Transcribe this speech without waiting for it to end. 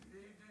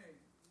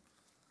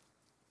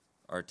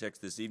Our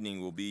text this evening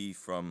will be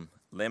from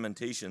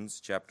Lamentations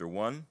chapter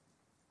 1.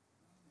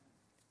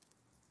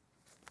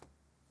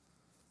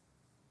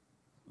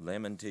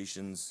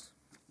 Lamentations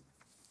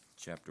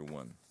chapter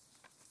 1.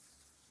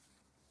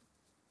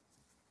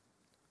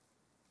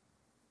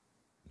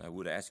 I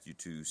would ask you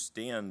to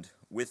stand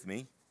with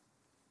me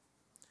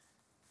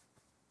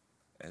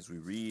as we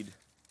read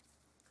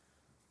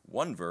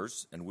one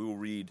verse, and we will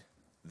read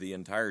the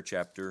entire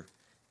chapter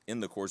in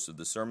the course of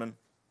the sermon.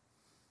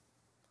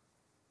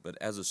 But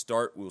as a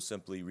start, we'll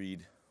simply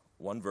read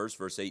one verse,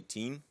 verse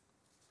 18.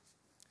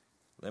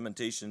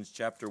 Lamentations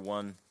chapter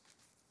 1,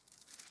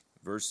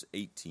 verse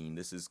 18.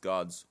 This is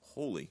God's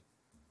holy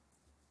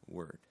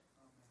word.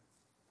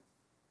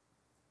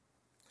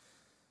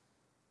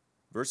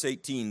 Verse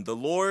 18, the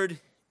Lord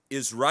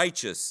is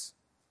righteous,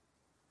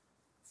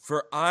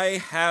 for I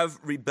have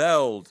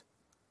rebelled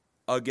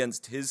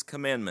against his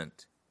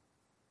commandment.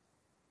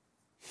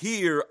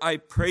 Hear, I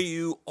pray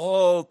you,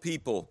 all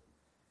people,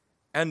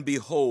 and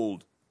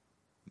behold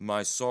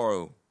my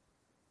sorrow.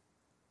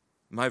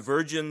 My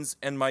virgins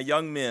and my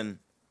young men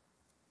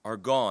are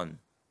gone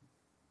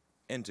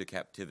into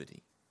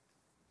captivity.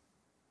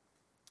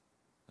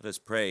 Let us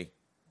pray.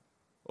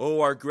 O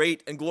our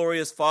great and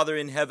glorious Father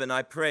in heaven,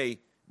 I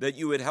pray that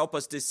you would help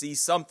us to see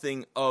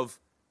something of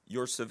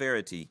your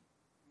severity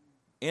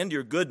and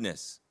your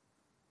goodness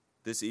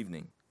this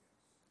evening,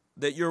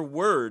 that your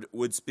word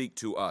would speak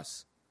to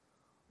us.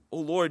 O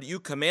Lord, you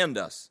command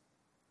us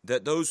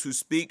that those who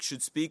speak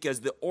should speak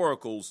as the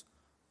oracles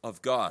of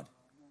God.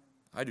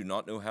 I do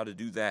not know how to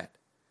do that,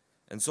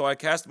 and so I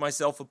cast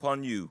myself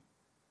upon you.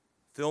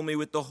 Fill me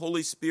with the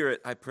Holy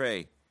Spirit, I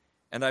pray,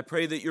 and I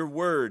pray that your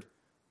word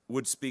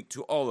would speak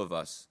to all of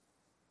us.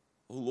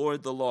 O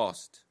Lord, the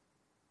lost,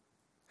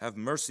 have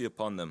mercy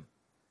upon them,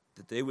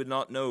 that they would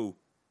not know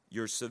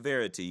your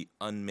severity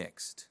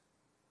unmixed.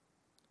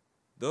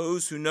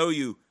 Those who know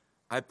you,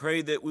 I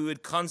pray that we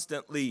would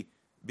constantly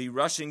be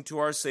rushing to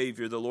our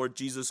Savior, the Lord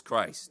Jesus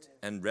Christ,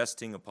 and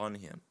resting upon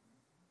him.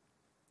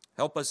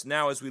 Help us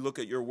now as we look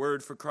at your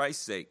word for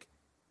Christ's sake.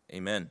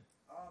 Amen.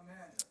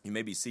 Amen. You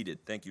may be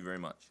seated. Thank you very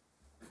much.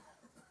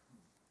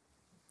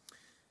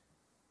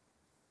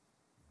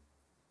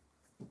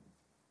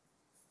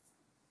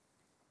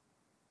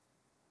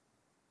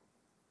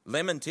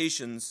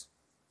 Lamentations,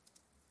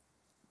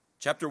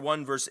 chapter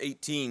 1, verse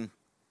 18.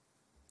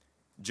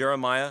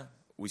 Jeremiah,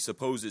 we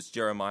suppose it's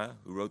Jeremiah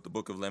who wrote the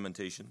book of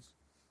Lamentations,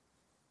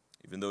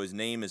 even though his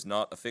name is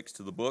not affixed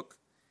to the book.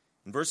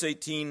 In verse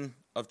 18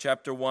 of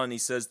chapter 1, he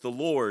says, the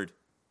Lord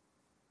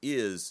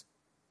is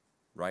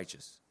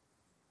righteous.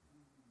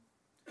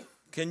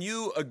 Can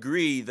you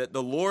agree that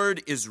the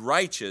Lord is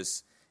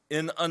righteous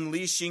in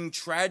unleashing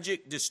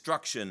tragic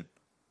destruction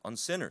on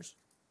sinners?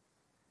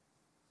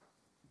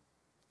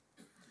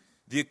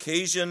 The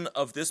occasion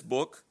of this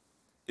book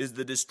is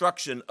the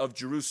destruction of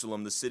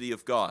Jerusalem, the city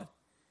of God,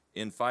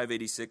 in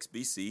 586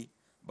 BC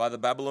by the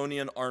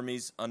Babylonian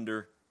armies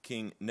under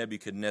King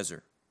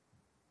Nebuchadnezzar.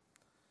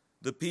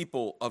 The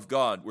people of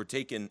God were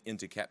taken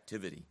into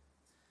captivity.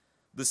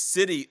 The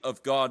city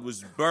of God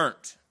was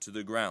burnt to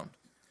the ground.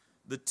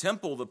 The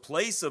temple, the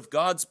place of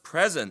God's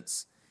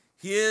presence,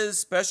 his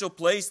special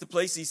place, the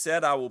place he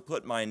said, I will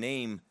put my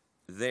name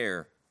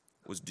there,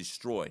 was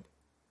destroyed.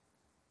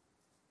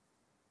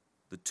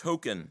 The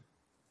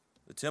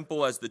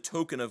temple as the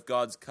token of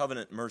God's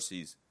covenant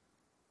mercies,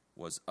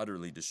 was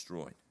utterly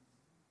destroyed.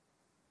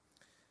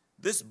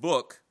 This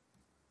book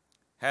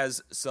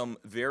has some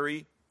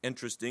very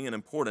interesting and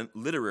important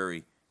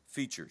literary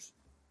features.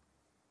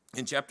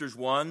 In chapters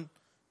 1,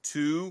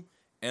 2,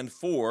 and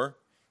 4,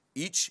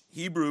 each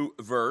Hebrew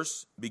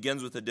verse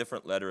begins with a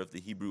different letter of the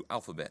Hebrew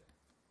alphabet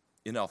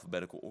in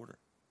alphabetical order.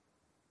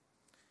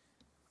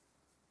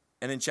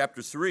 And in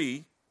chapter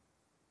 3,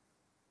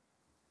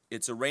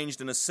 it's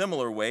arranged in a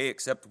similar way,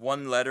 except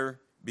one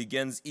letter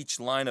begins each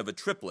line of a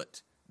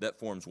triplet that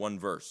forms one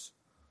verse.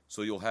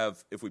 So you'll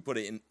have, if we put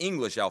it in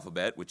English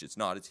alphabet, which it's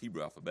not, it's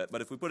Hebrew alphabet,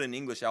 but if we put it in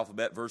English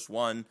alphabet, verse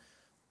 1,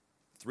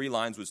 3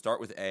 lines would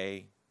start with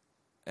A,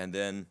 and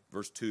then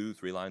verse 2,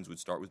 3 lines would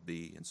start with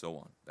B, and so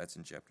on. That's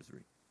in chapter 3.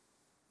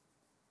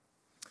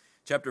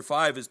 Chapter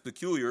 5 is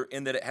peculiar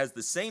in that it has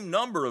the same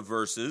number of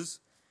verses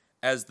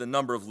as the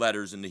number of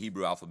letters in the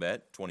Hebrew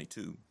alphabet,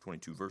 22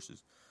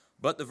 verses,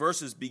 but the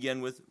verses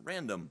begin with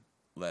random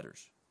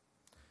letters.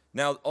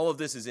 Now, all of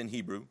this is in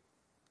Hebrew.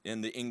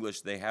 In the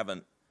English, they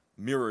haven't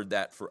mirrored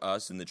that for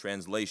us in the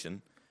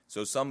translation.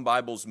 So some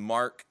Bibles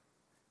mark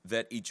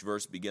that each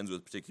verse begins with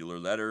a particular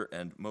letter,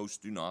 and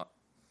most do not.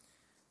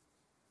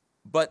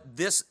 But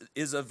this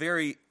is a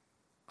very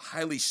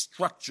highly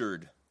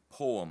structured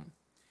poem.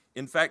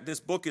 In fact, this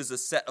book is a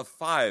set of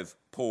 5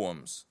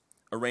 poems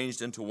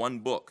arranged into one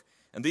book.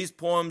 And these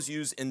poems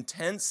use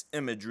intense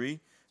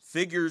imagery,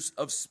 figures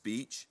of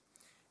speech,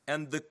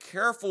 and the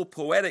careful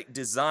poetic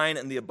design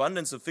and the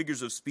abundance of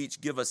figures of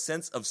speech give a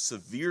sense of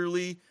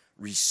severely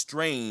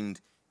restrained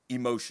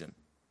emotion.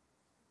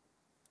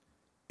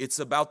 It's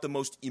about the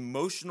most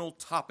emotional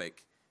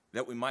topic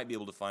that we might be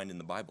able to find in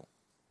the Bible.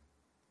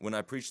 when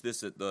I preached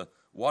this at the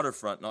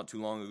waterfront not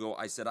too long ago,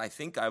 I said, I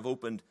think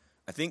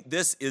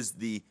this is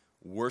the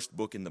worst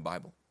book in the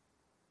Bible.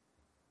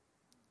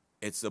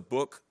 It's a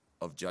book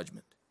of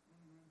judgment,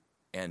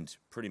 and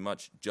pretty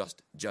much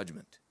just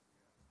judgment.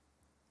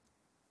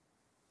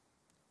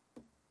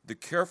 The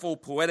careful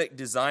poetic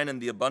design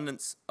and the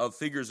abundance of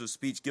figures of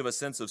speech give a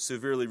sense of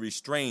severely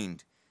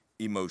restrained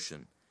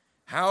emotion.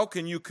 How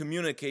can you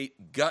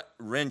communicate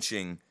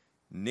gut-wrenching,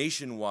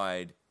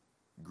 nationwide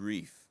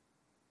grief?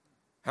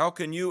 How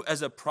can you,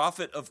 as a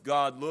prophet of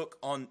God, look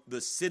on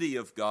the city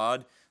of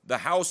God, the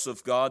house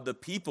of God, the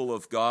people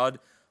of God,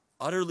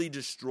 utterly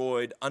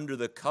destroyed under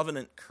the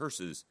covenant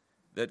curses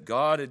that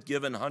God had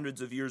given hundreds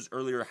of years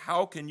earlier?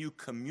 How can you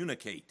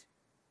communicate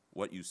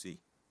what you see?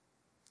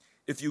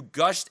 If you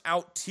gushed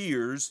out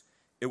tears,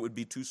 it would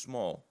be too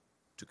small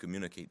to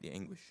communicate the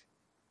anguish.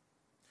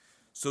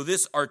 So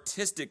this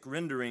artistic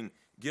rendering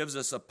gives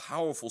us a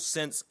powerful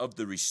sense of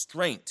the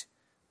restraint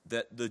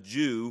that the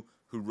Jew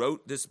who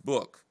wrote this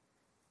book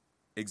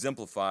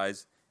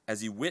exemplifies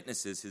as he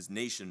witnesses his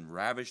nation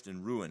ravished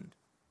and ruined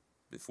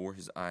before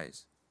his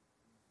eyes.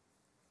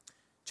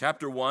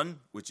 Chapter 1,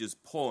 which is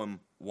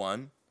poem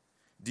 1,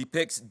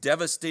 depicts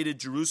devastated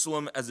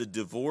Jerusalem as a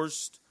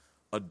divorced,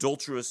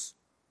 adulterous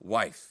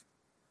wife,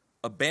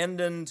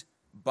 abandoned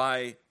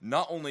by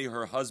not only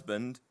her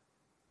husband,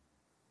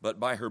 but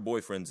by her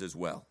boyfriends as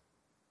well.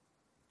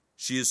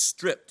 She is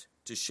stripped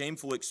to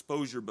shameful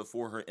exposure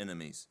before her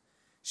enemies.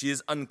 She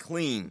is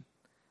unclean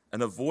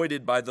and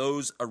avoided by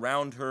those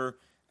around her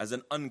as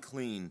an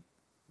unclean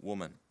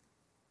woman.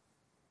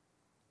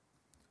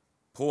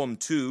 Poem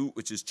 2,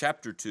 which is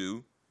chapter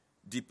 2,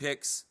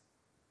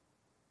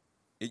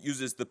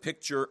 uses the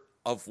picture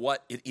of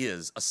what it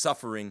is, a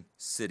suffering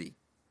city,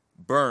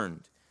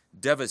 burned,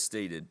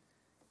 devastated,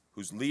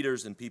 whose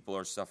leaders and people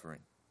are suffering.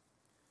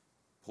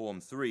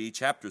 Poem 3,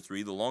 chapter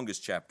 3, the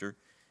longest chapter,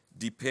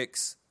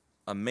 depicts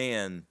a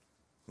man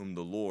whom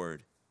the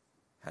Lord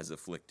has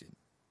afflicted.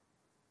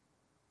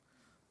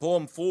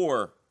 Poem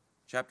 4,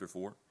 chapter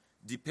 4,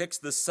 depicts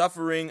the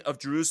suffering of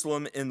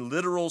Jerusalem in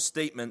literal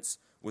statements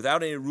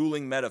without any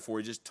ruling metaphor.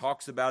 He just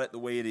talks about it the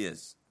way it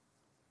is.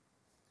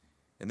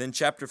 And then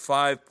chapter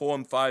 5,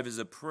 poem 5, is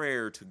a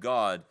prayer to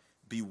God,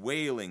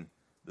 bewailing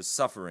the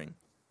suffering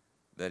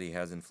that he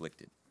has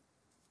inflicted.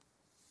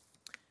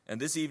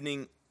 And this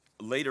evening,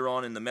 later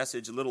on in the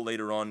message, a little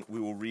later on, we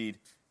will read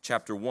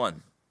chapter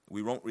 1.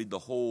 We won't read the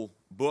whole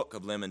book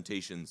of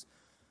Lamentations,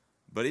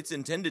 but it's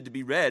intended to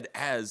be read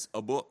as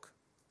a book.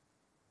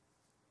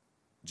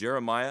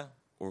 Jeremiah,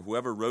 or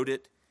whoever wrote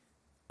it,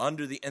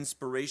 under the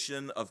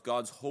inspiration of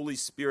God's Holy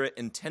Spirit,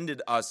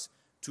 intended us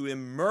to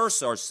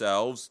immerse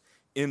ourselves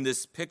in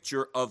this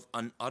picture of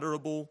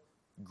unutterable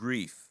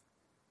grief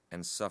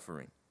and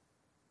suffering.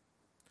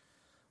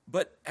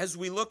 But as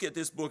we look at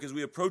this book, as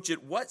we approach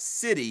it, what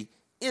city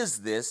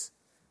is this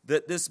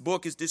that this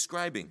book is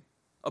describing?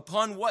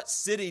 Upon what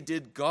city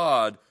did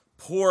God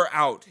pour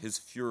out his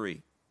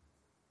fury?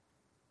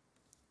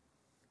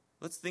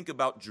 Let's think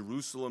about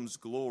Jerusalem's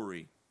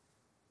glory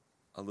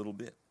a little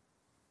bit,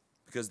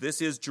 because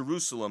this is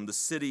Jerusalem, the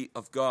city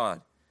of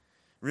God.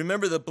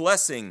 Remember the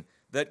blessing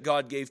that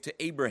God gave to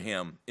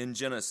Abraham in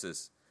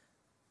Genesis.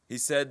 He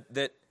said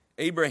that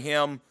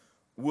Abraham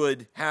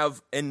would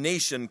have a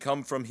nation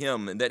come from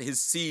him, and that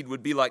his seed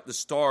would be like the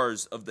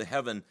stars of the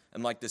heaven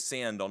and like the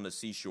sand on the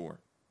seashore.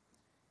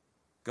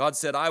 God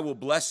said, I will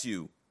bless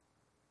you.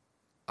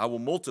 I will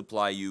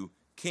multiply you.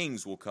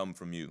 Kings will come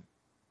from you.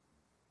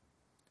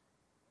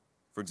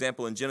 For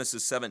example, in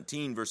Genesis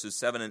 17, verses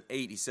 7 and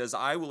 8, he says,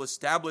 I will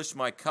establish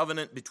my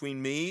covenant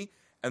between me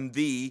and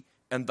thee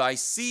and thy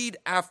seed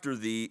after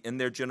thee in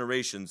their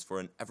generations for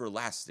an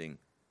everlasting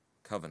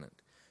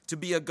covenant, to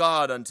be a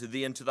God unto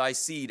thee and to thy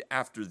seed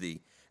after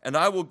thee. And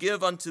I will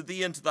give unto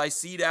thee and to thy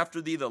seed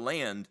after thee the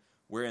land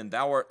wherein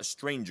thou art a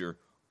stranger,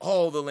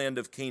 all the land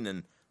of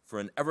Canaan, for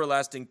an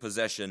everlasting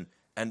possession,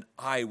 and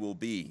I will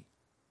be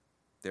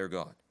their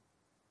God.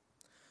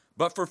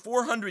 But for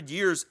 400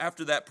 years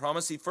after that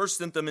promise, he first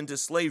sent them into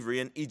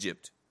slavery in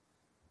Egypt.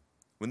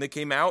 When they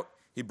came out,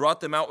 he brought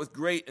them out with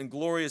great and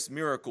glorious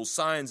miracles,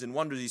 signs, and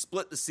wonders. He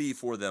split the sea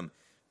for them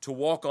to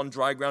walk on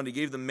dry ground. He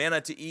gave them manna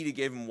to eat. He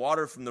gave them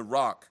water from the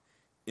rock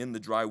in the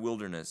dry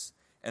wilderness.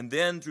 And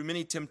then, through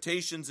many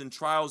temptations and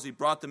trials, he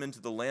brought them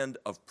into the land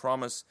of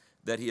promise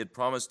that he had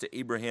promised to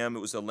Abraham.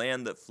 It was a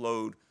land that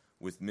flowed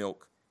with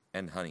milk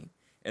and honey.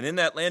 And in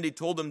that land, he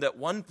told them that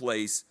one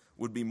place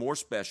would be more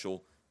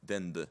special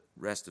than the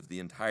rest of the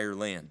entire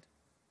land.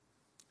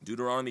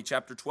 Deuteronomy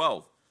chapter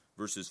 12,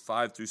 verses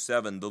 5 through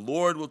 7. The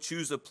Lord will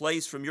choose a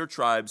place from your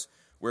tribes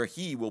where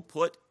he will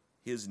put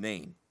his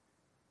name.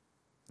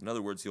 In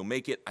other words, he'll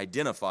make it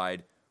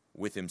identified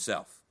with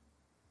himself.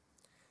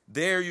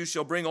 There you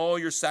shall bring all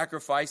your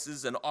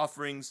sacrifices and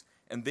offerings,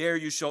 and there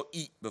you shall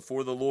eat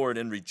before the Lord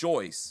and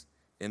rejoice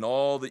in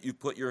all that you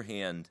put your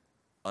hand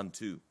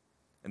unto.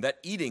 And that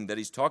eating that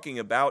he's talking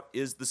about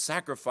is the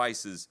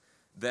sacrifices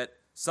that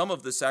some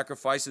of the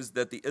sacrifices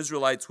that the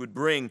Israelites would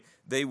bring.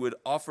 They would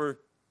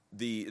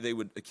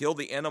kill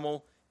the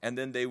animal and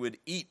then they would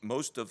eat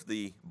most of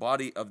the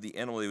body of the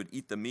animal. They would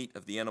eat the meat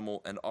of the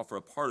animal and offer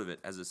a part of it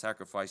as a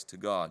sacrifice to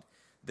God.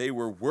 They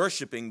were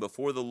worshiping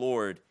before the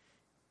Lord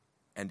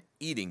and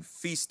eating,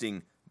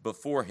 feasting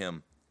before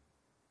him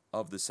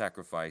of the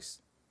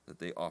sacrifice that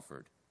they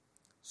offered.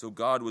 So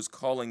God was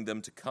calling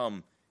them to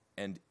come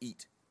and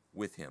eat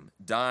with him,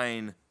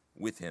 dine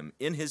with him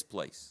in his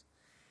place.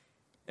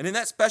 And in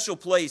that special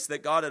place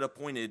that God had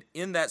appointed,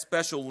 in that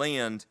special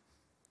land,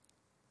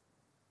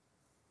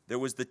 there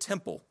was the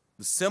temple,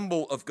 the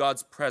symbol of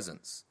God's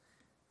presence.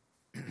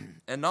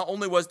 And not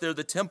only was there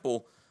the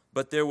temple,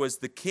 but there was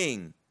the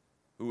king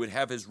who would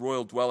have his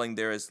royal dwelling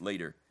there as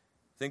later.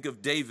 Think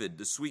of David,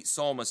 the sweet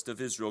psalmist of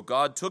Israel.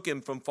 God took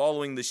him from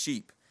following the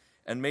sheep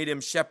and made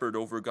him shepherd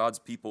over God's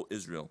people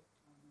Israel.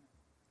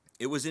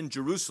 It was in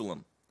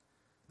Jerusalem,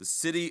 the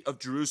city of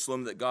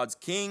Jerusalem, that God's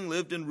king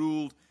lived and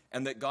ruled,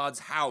 and that God's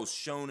house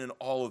shone in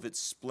all of its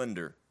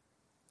splendor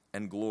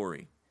and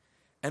glory.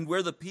 And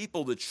where the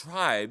people, the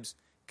tribes,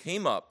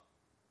 came up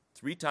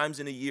 3 times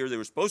in a year. They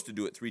were supposed to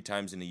do it 3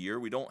 times in a year.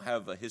 We don't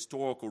have a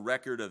historical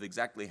record of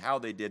exactly how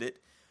they did it.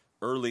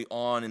 Early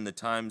on in the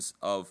times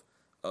of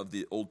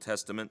the Old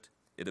Testament,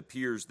 it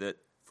appears that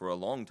for a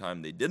long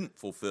time they didn't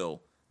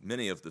fulfill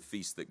many of the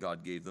feasts that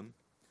God gave them.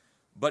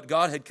 But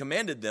God had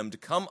commanded them to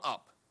come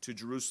up to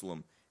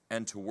Jerusalem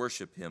and to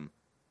worship him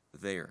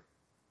there.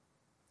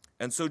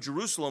 And so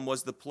Jerusalem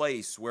was the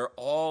place where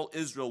all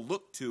Israel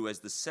looked to as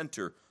the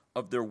center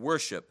of their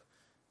worship,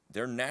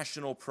 their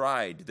national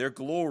pride, their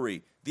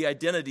glory, the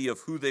identity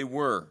of who they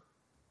were.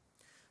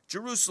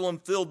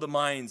 Jerusalem filled the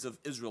minds of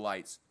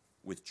Israelites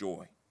with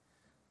joy.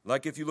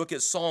 Like if you look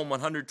at Psalm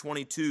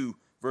 122,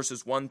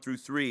 verses 1 through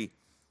 3,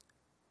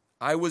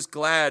 I was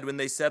glad when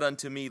they said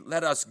unto me,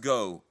 let us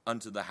go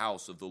unto the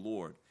house of the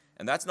Lord.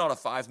 And that's not a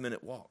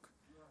 5-minute walk.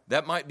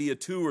 That might be a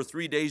 2 or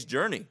 3 days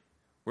journey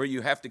where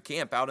you have to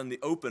camp out in the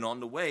open on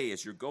the way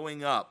as you're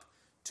going up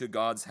to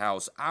God's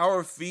house.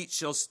 Our feet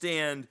shall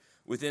stand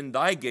within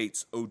thy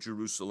gates, O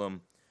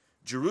Jerusalem.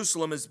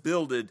 Jerusalem is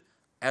builded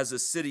as a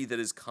city that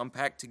is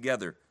compact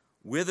together,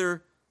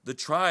 whither the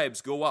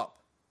tribes go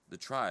up, the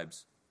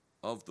tribes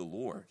of the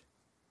Lord.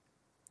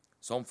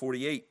 Psalm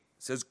 48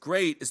 says,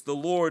 great is the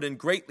Lord and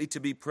greatly to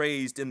be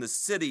praised in the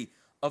city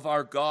of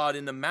our God,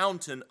 in the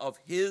mountain of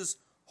his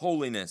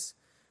holiness.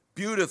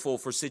 Beautiful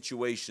for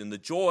situation, the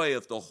joy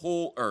of the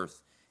whole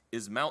earth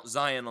is Mount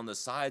Zion on the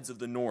sides of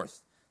the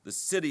north, the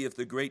city of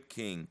the great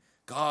king.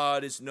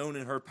 God is known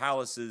in her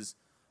palaces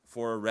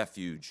for a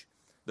refuge.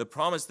 The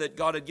promise that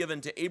God had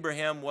given to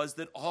Abraham was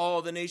that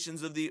all the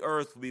nations of the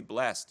earth will be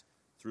blessed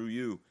through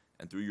you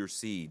and through your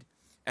seed.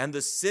 And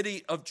the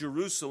city of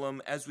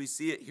Jerusalem, as we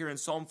see it here in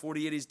Psalm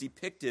 48, is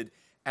depicted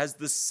as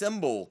the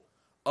symbol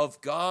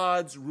of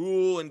God's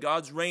rule and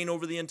God's reign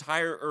over the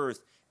entire earth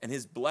and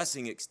his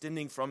blessing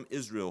extending from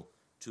Israel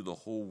to the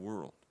whole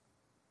world.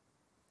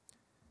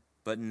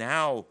 But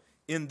now,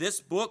 in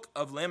this book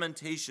of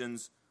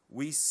Lamentations,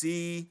 we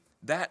see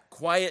that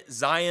quiet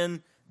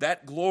Zion,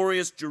 that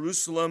glorious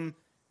Jerusalem,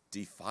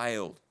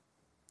 defiled.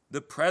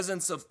 The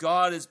presence of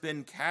God has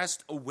been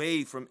cast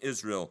away from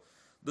Israel.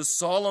 The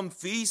solemn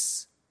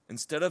feasts,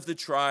 instead of the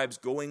tribes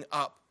going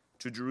up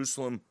to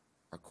Jerusalem,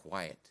 are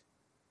quiet.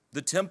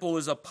 The temple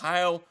is a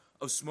pile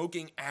of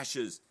smoking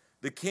ashes.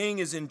 The king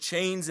is in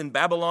chains in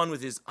Babylon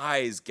with his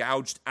eyes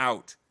gouged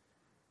out.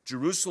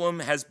 Jerusalem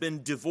has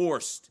been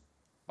divorced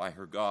by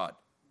her God.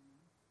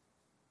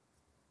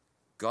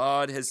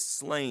 God has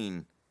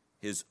slain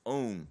his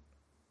own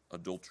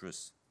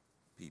adulterous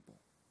people.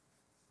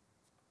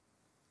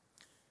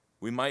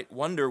 We might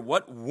wonder,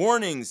 what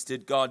warnings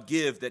did God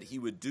give that he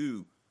would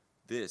do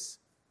this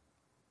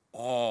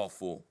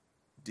awful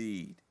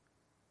deed?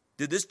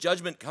 Did this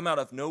judgment come out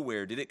of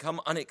nowhere? Did it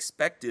come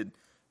unexpected?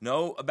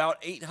 No, about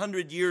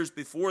 800 years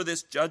before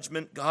this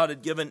judgment, God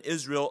had given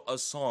Israel a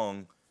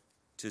song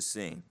to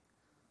sing,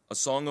 a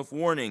song of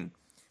warning.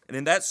 And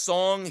in that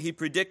song, he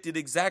predicted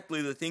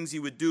exactly the things he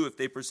would do if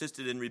they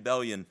persisted in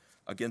rebellion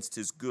against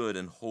his good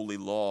and holy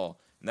law.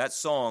 And that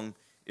song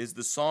is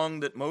the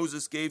song that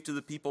Moses gave to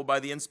the people by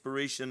the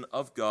inspiration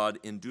of God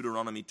in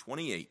Deuteronomy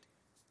 28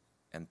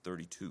 and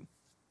 32.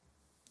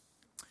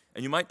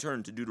 And you might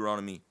turn to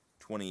Deuteronomy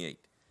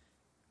 28.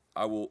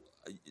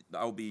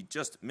 I'll be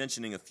just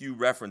mentioning a few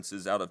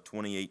references out of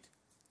 28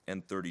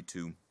 and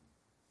 32,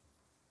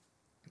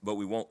 but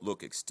we won't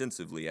look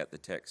extensively at the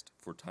text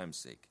for time's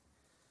sake.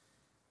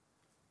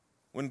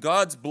 When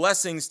God's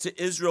blessings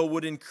to Israel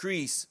would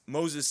increase,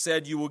 Moses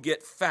said, you will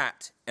get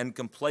fat and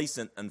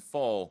complacent and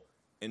fall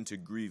into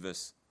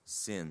grievous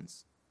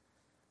sins.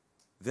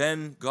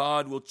 Then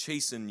God will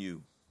chasten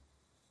you.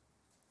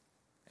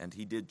 And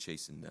he did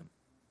chasten them.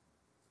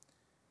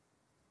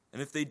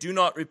 And if you do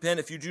not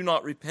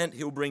repent,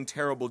 he'll bring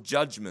terrible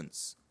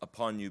judgments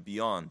upon you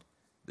beyond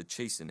the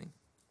chastening.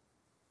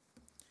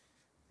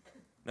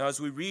 Now, as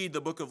we read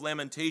the book of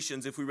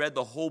Lamentations, if we read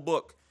the whole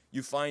book,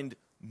 you find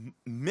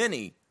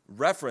many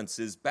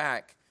references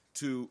back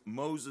to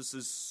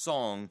Moses'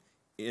 song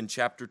in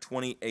chapter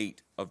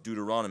 28 of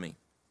Deuteronomy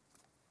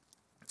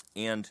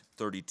and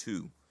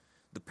 32.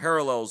 The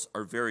parallels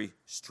are very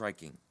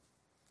striking.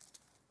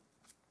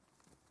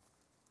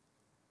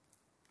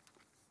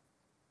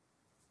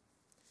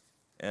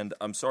 And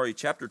I'm sorry,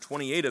 chapter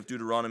 28 of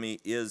Deuteronomy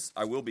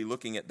I will be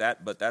looking at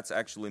that, but that's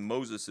actually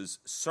Moses'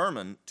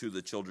 sermon to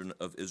the children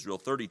of Israel.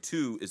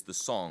 32 is the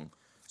song,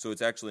 so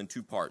it's actually in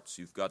two parts.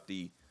 You've got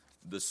the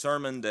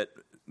sermon that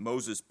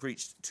Moses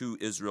preached to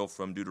Israel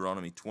from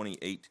Deuteronomy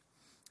 28,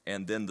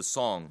 and then the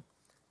song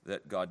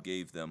that God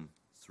gave them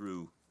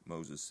through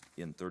Moses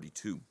in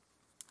 32.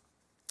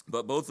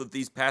 But both of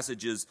these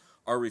passages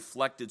are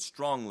reflected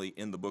strongly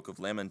in the book of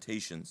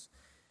Lamentations.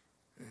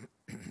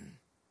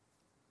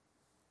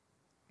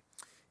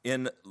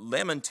 In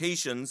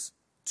Lamentations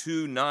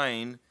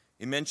 2:9,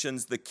 he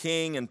mentions the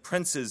king and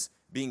princes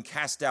being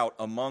cast out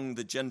among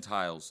the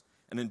Gentiles.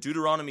 And in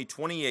Deuteronomy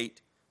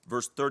 28,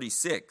 verse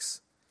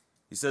 36,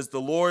 he says, "The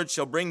Lord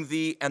shall bring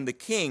thee and the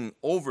king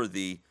over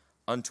thee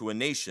unto a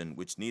nation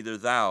which neither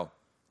thou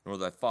nor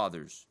thy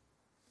fathers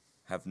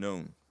have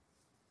known."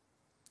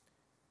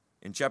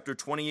 In chapter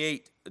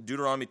 28,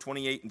 Deuteronomy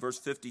 28 and verse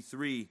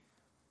 53,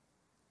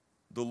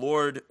 the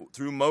Lord,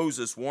 through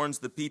Moses, warns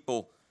the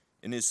people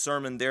in his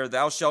sermon there,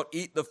 "Thou shalt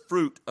eat the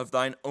fruit of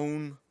thine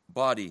own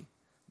body,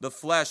 the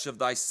flesh of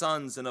thy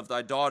sons and of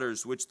thy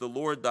daughters, which the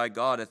Lord thy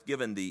God hath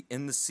given thee,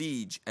 in the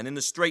siege and in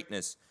the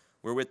straitness,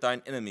 wherewith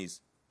thine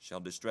enemies shall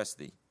distress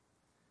thee."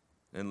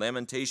 And in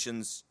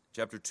Lamentations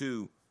chapter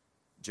 2,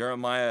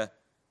 Jeremiah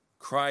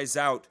cries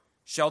out,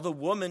 Shall the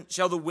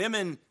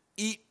women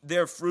eat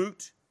their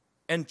fruit,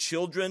 and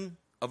children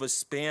of a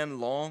span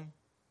long?"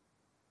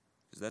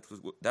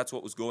 Because that's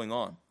what was going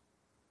on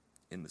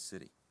in the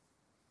city.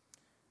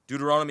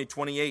 Deuteronomy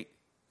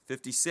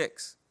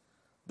 28:56,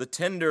 "The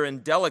tender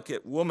and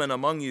delicate woman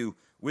among you,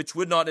 which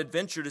would not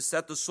adventure to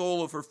set the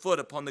sole of her foot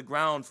upon the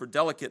ground for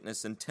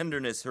delicateness and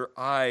tenderness, her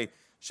eye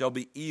shall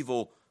be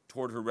evil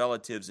toward her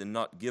relatives in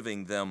not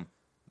giving them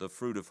the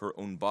fruit of her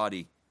own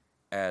body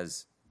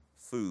as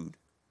food."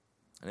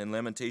 And in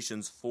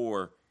Lamentations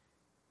 4,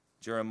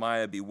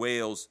 Jeremiah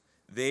bewails,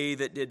 "They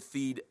that did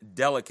feed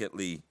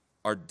delicately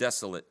are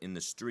desolate in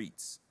the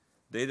streets.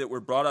 They that were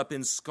brought up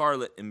in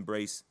scarlet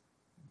embrace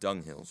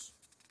dunghills."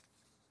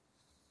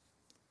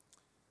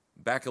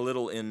 Back a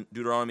little in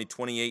Deuteronomy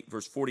 28,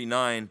 verse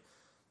 49,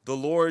 "The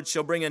Lord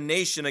shall bring a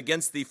nation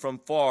against thee from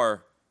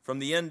far, from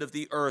the end of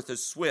the earth,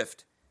 as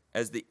swift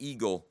as the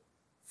eagle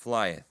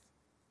flieth."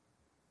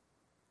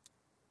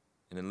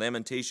 And in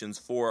Lamentations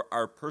 4,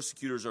 "Our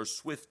persecutors are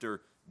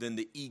swifter than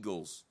the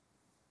eagles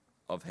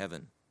of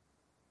heaven."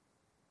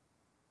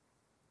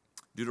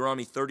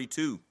 Deuteronomy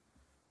 32,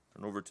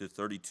 turn over to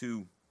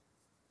 32.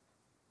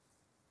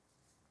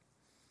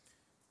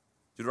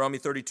 Deuteronomy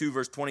 32,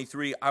 verse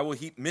 23, "I will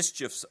heap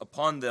mischiefs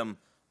upon them.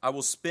 I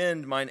will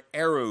spend mine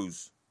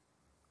arrows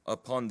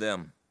upon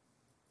them."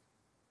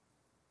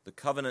 The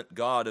covenant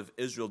God of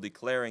Israel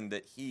declaring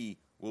that he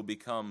will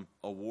become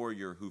a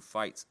warrior who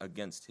fights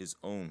against his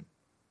own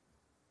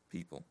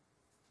people.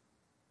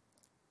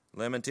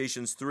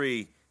 Lamentations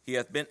 3, "He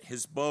hath bent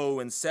his bow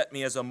and set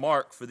me as a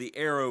mark for the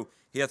arrow.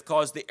 He hath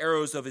caused the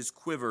arrows of his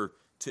quiver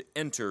to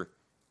enter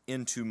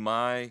into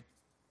my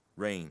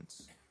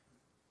reins."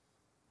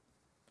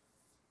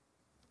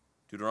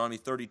 Deuteronomy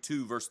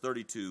 32, verse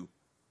 32.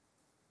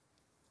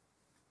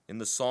 In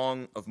the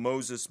song of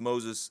Moses,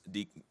 Moses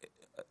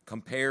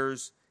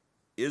compares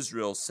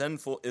Israel,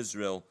 sinful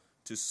Israel,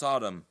 to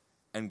Sodom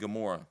and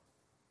Gomorrah.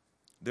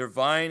 "Their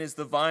vine is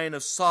the vine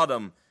of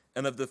Sodom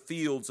and of the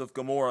fields of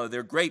Gomorrah.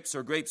 Their grapes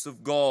are grapes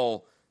of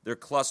gall. Their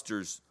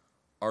clusters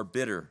are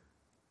bitter."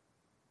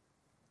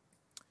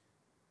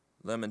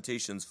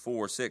 Lamentations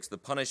 4:6, "The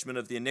punishment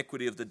of the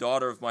iniquity of the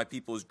daughter of my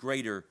people is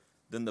greater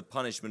than the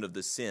punishment of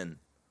the sin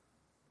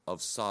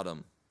of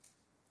Sodom."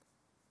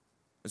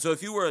 And so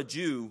if you were a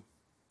Jew,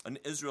 an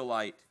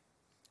Israelite,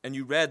 and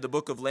you read the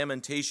book of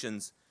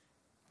Lamentations,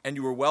 and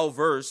you were well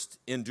versed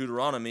in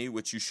Deuteronomy,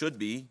 which you should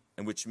be,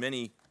 and which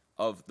many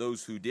of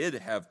those who did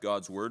have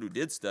God's word, who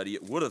did study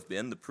it, would have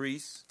been, the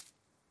priests,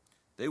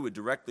 they would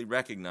directly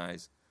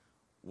recognize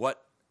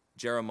what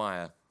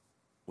Jeremiah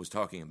was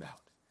talking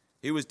about.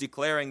 He was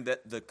declaring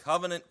that the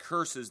covenant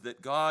curses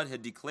that God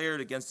had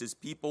declared against his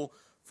people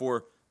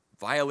for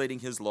violating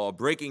his law,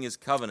 breaking his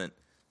covenant,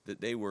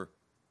 that they were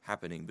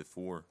happening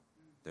before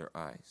their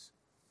eyes.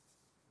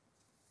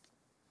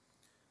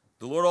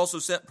 The Lord also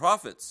sent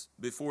prophets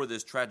before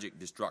this tragic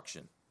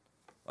destruction,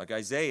 like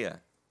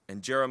Isaiah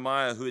and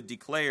Jeremiah, who had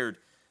declared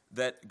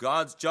that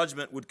God's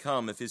judgment would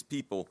come if his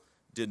people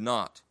did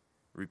not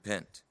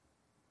repent.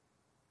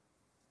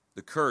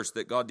 The curse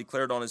that God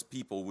declared on his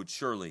people would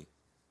surely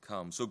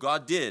come. So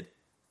God did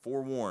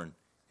forewarn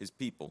his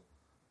people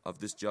of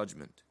this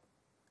judgment.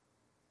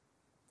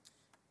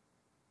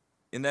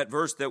 In that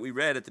verse that we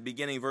read at the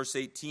beginning, verse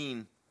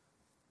 18,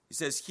 he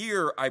says,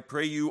 "Hear, I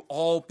pray you,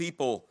 all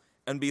people,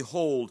 and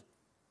behold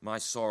my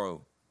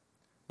sorrow."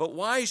 But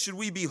why should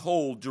we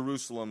behold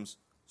Jerusalem's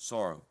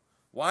sorrow?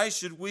 Why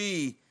should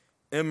we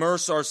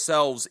immerse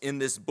ourselves in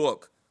this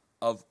book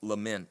of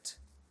lament?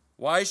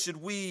 Why should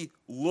we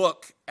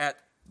look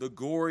at the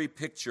gory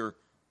picture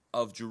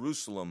of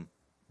Jerusalem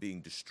being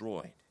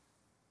destroyed.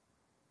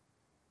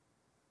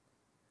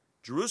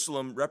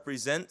 Jerusalem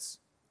represents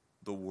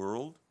the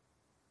world.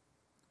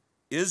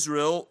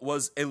 Israel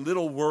was a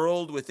little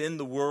world within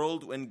the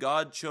world when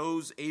God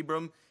chose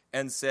Abram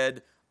and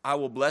said, I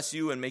will bless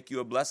you and make you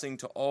a blessing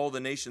to all the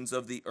nations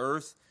of the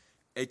earth.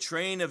 A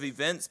train of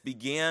events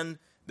began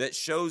that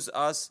shows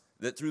us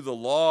that through the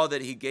law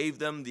that he gave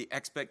them, the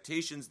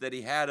expectations that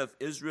he had of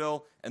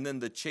Israel, and then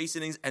the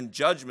chastenings and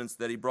judgments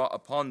that he brought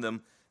upon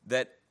them,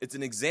 that it's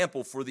an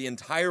example for the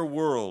entire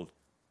world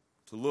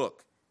to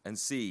look and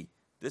see.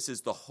 This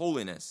is the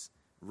holiness,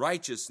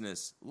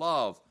 righteousness,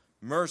 love,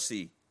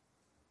 mercy,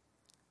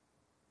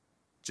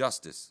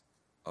 justice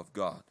of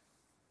God.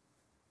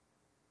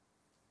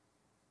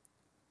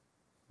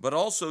 But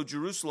also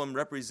Jerusalem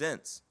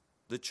represents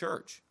the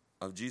church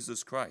of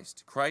Jesus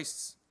Christ,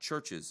 Christ's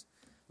churches.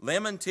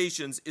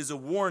 Lamentations is a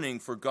warning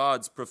for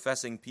God's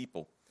professing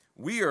people.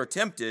 We are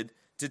tempted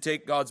to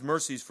take God's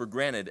mercies for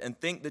granted and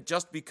think that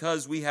just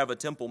because we have a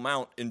Temple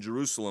Mount in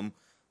Jerusalem,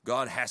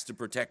 God has to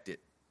protect it.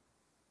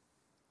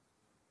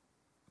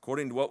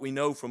 According to what we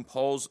know from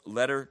Paul's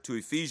letter to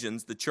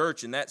Ephesians, the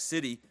church in that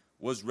city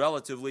was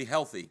relatively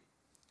healthy.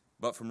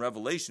 But from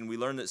Revelation, we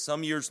learn that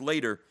some years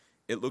later,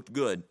 it looked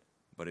good,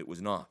 but it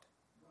was not.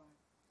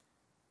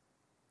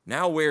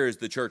 Now where is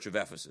the church of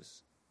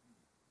Ephesus?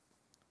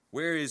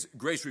 Where is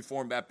Grace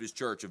Reformed Baptist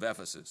Church of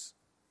Ephesus?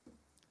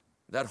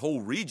 That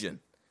whole region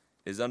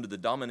is under the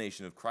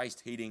domination of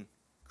Christ-hating,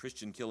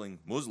 Christian-killing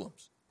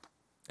Muslims.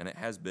 And it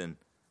has been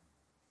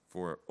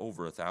for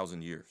over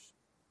 1,000 years.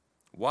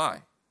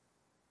 Why?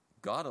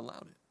 God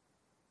allowed it.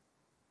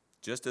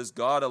 Just as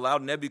God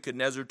allowed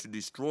Nebuchadnezzar to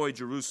destroy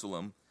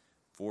Jerusalem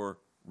for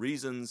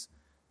reasons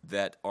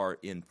that are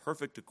in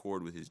perfect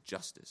accord with his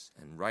justice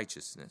and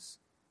righteousness.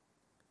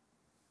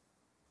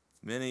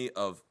 Many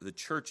of the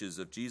churches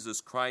of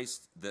Jesus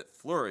Christ that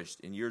flourished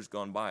in years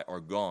gone by are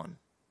gone.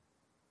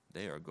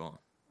 They are gone.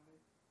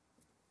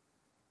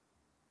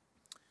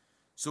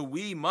 So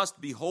we must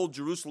behold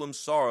Jerusalem's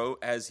sorrow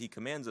as he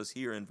commands us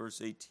here in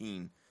verse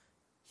 18.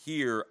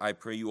 Hear, I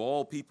pray you,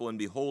 all people, and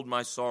behold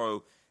my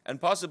sorrow.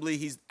 And possibly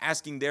he's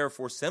asking there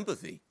for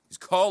sympathy. He's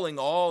calling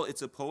all.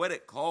 It's a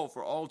poetic call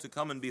for all to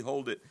come and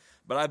behold it.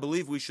 But I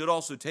believe we should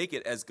also take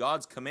it as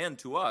God's command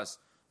to us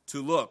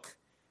to look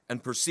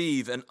and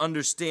perceive and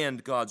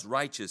understand God's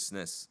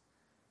righteousness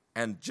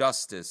and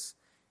justice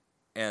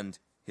and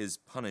his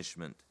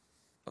punishment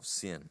of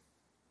sin.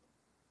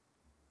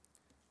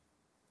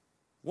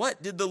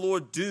 What did the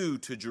Lord do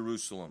to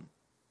Jerusalem?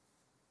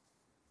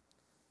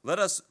 Let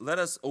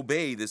us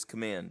obey this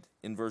command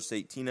in verse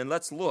 18, and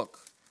let's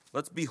look.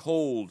 Let's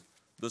behold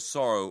the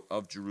sorrow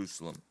of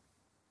Jerusalem.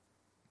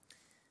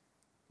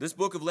 This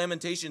book of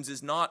Lamentations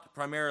is not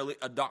primarily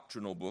a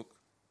doctrinal book.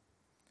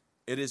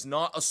 It is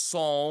not a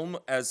psalm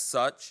as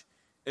such.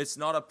 It's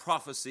not a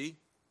prophecy.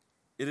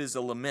 It is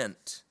a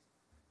lament,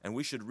 and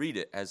we should read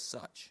it as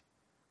such.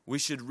 We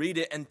should read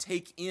it and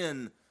take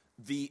in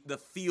the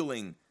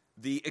feeling,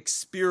 the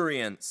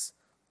experience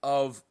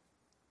of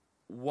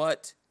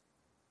what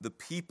the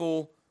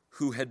people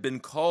who had been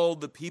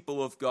called the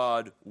people of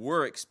God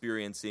were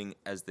experiencing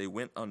as they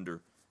went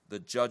under the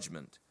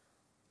judgment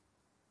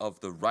of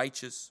the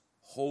righteous,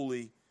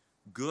 holy,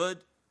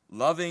 good,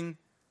 loving,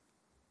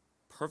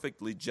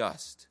 perfectly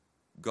just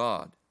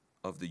God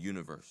of the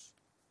universe.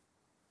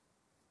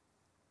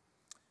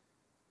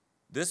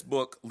 This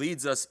book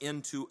leads us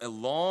into a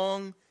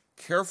long,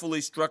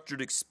 carefully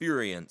structured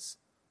experience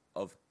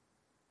of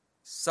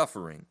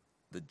suffering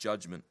the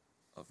judgment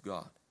of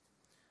God.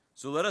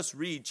 So let us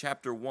read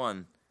chapter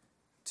 1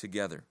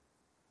 together.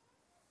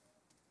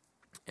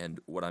 And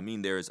what I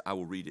mean there is I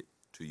will read it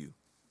to you.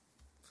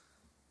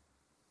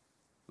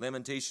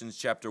 Lamentations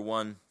chapter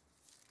 1,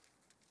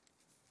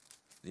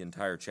 the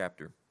entire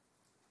chapter.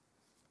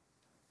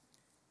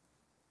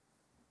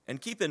 And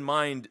keep in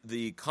mind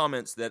the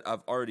comments that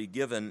I've already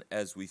given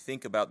as we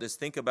think about this.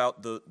 Think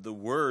about the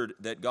word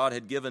that God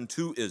had given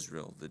to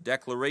Israel, the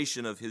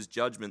declaration of his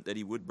judgment that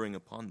he would bring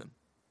upon them.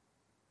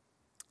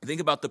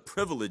 Think about the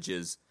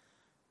privileges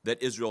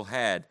that Israel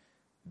had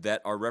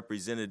that are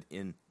represented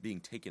in being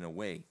taken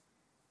away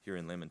here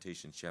in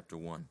Lamentations chapter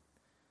 1.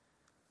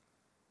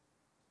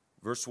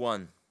 Verse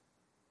 1.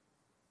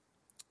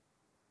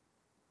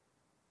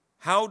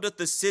 How doth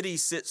the city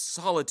sit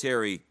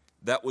solitary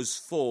that was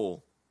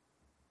full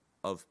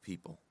of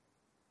people?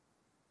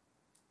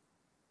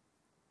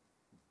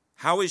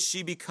 How is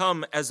she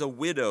become as a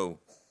widow,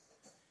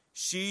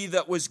 she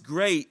that was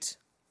great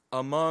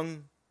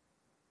among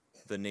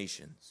the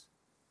nations?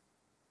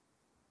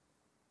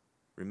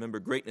 Remember,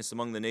 greatness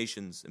among the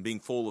nations and being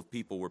full of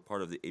people were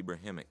part of the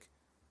Abrahamic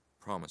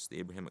promise, the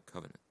Abrahamic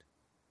covenant.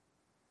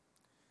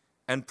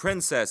 And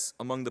princess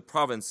among the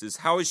provinces,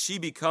 how is she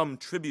become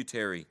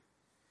tributary?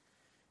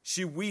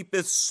 She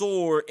weepeth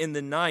sore in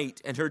the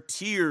night, and her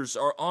tears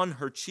are on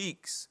her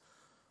cheeks.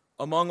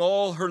 Among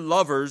all her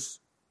lovers,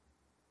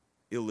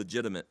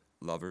 illegitimate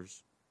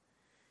lovers,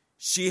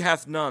 she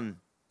hath none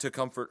to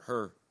comfort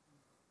her.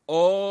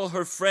 All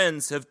her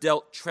friends have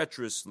dealt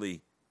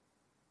treacherously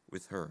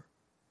with her.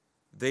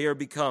 They are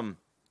become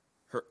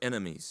her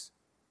enemies.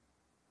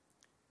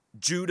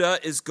 Judah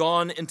is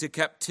gone into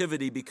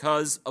captivity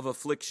because of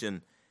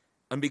affliction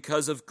and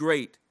because of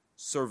great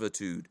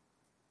servitude.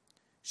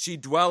 She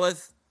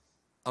dwelleth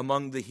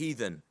among the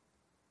heathen.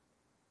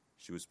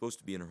 She was supposed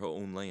to be in her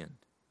own land.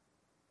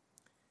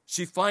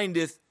 She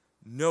findeth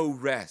no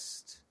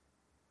rest.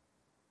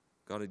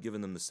 God had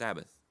given them the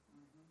Sabbath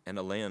and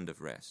a land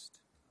of rest.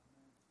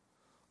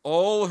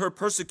 All her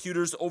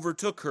persecutors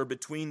overtook her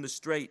between the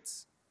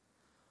straits.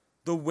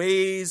 The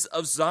ways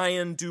of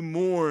Zion do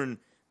mourn,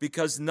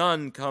 because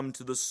none come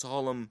to the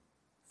solemn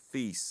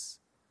feasts.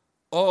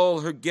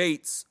 All her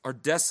gates are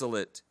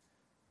desolate.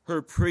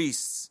 Her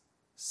priests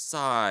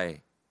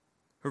sigh.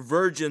 Her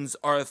virgins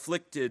are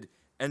afflicted,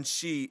 and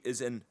she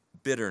is in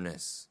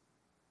bitterness.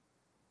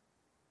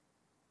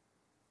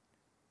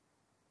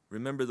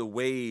 Remember the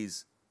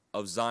ways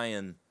of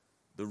Zion.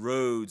 The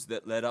roads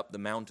that led up the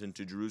mountain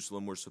to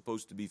Jerusalem were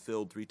supposed to be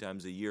filled 3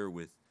 times a year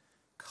with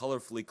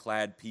colorfully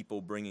clad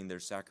people bringing their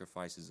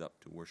sacrifices up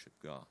to worship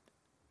God.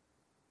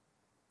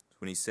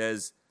 When he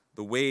says,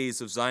 the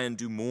ways of Zion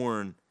do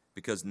mourn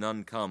because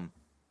none come,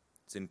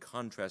 it's in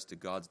contrast to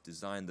God's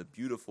design, the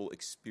beautiful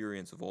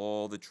experience of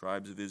all the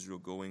tribes of Israel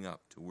going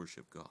up to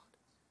worship God.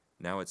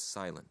 Now it's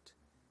silent,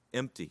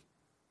 empty,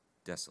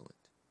 desolate.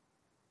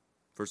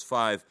 Verse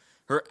 5,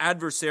 her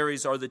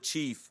adversaries are the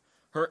chief,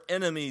 her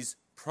enemies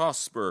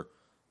prosper,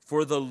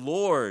 for the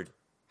Lord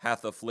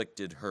hath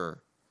afflicted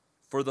her,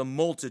 for the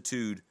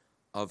multitude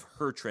of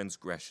her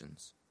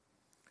transgressions.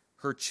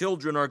 Her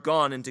children are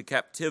gone into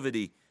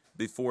captivity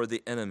before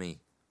the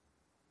enemy.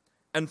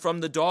 And from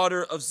the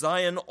daughter of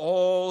Zion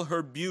all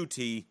her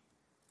beauty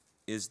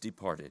is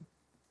departed.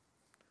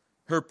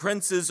 Her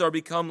princes are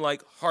become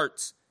like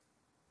harts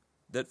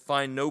that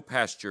find no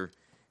pasture,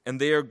 and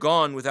they are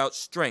gone without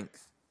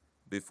strength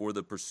before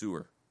the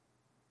pursuer.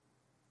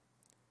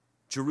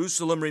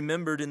 Jerusalem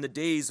remembered in the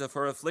days of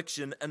her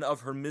affliction and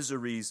of her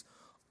miseries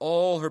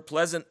all her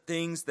pleasant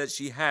things that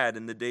she had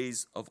in the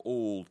days of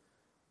old,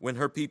 when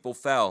her people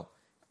fell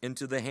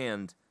into the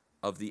hand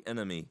of the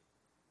enemy,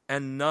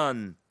 and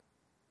none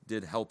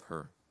did help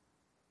her.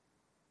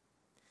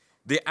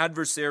 The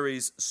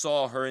adversaries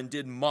saw her and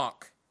did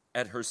mock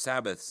at her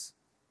Sabbaths.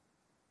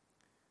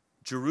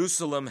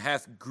 Jerusalem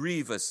hath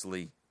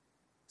grievously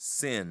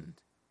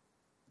sinned,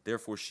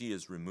 therefore she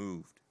is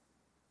removed.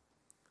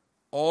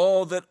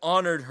 All that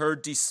honored her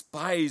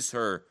despise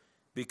her,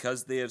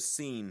 because they have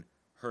seen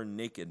her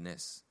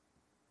nakedness.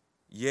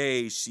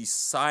 Yea, she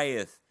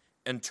sigheth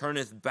and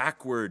turneth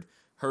backward.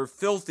 Her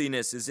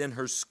filthiness is in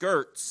her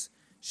skirts.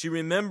 She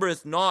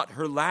remembereth not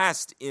her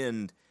last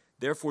end.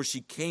 Therefore she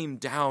came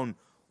down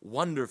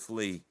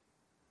wonderfully,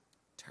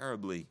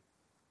 terribly,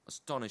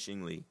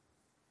 astonishingly.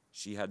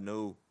 She had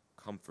no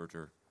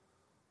comforter.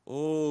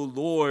 O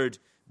Lord,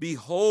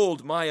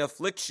 behold my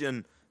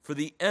affliction, for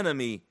the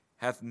enemy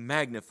hath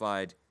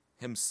magnified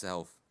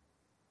himself.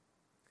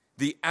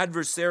 The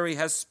adversary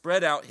has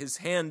spread out his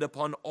hand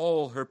upon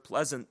all her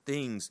pleasant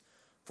things,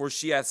 for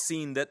she hath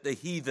seen that the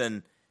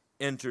heathen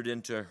entered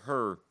into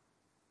her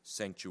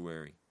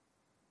sanctuary.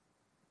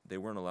 They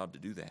weren't allowed to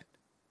do that.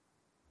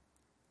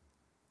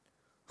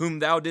 Whom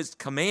thou didst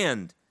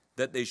command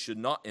that they should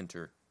not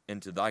enter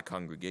into thy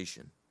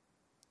congregation.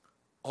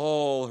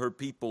 All her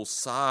people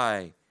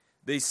sigh.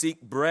 They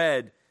seek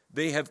bread.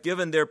 They have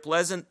given their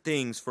pleasant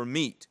things for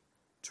meat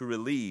to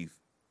relieve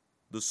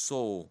the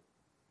soul.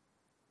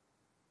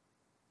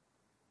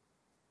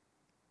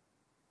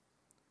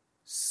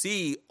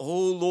 See,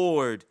 O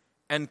Lord,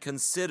 and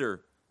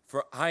consider,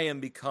 for I am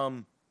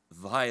become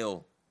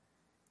vile.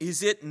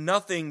 Is it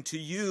nothing to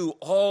you,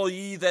 all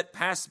ye that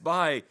pass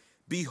by?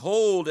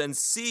 Behold and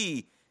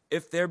see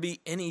if there be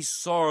any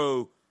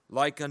sorrow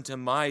like unto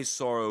my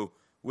sorrow,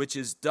 which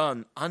is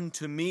done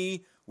unto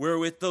me,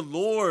 wherewith the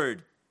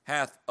Lord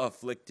hath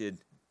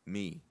afflicted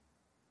me.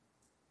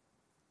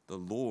 The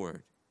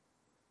Lord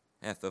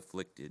hath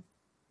afflicted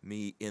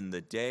me in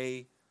the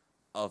day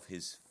of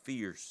his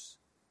fierce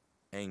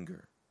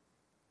anger.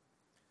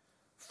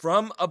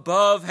 From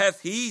above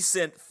hath he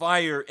sent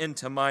fire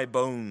into my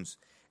bones,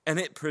 and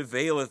it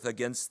prevaileth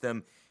against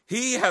them.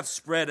 He hath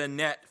spread a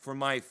net for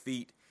my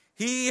feet.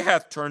 He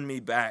hath turned me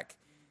back.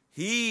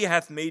 He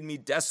hath made me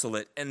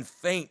desolate and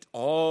faint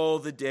all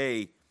the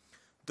day.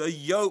 The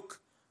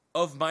yoke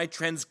of my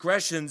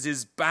transgressions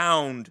is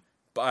bound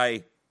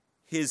by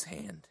his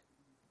hand.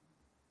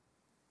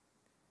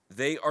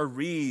 They are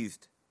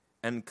wreathed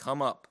and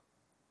come up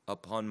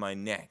upon my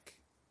neck.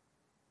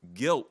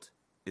 Guilt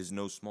is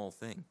no small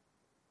thing.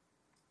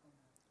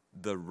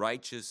 The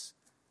righteous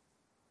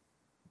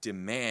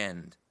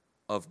demand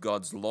of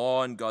God's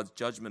law and God's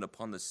judgment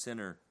upon the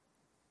sinner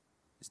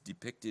is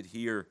depicted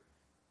here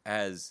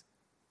as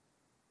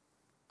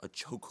a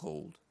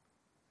chokehold,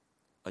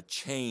 a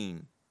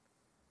chain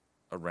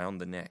around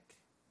the neck.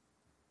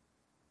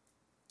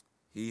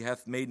 He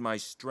hath made my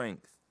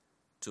strength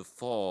to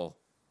fall.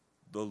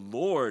 The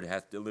Lord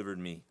hath delivered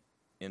me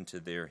into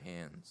their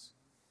hands,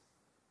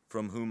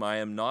 from whom I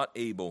am not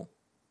able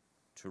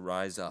to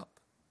rise up.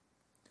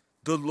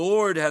 The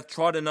Lord hath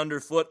trodden under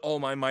foot all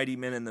my mighty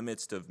men in the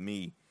midst of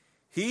me.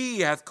 He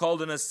hath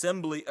called an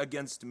assembly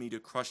against me to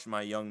crush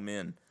my young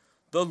men.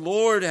 The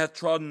Lord hath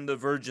trodden the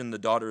virgin, the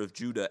daughter of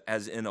Judah,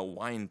 as in a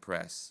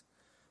winepress.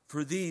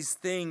 For these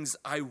things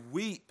I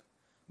weep.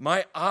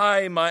 My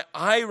eye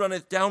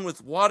runneth down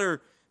with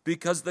water,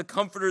 because the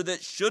comforter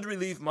that should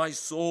relieve my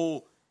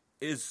soul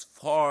is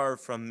far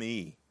from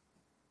me.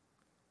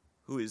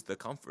 Who is the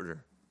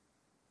comforter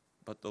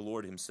but the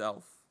Lord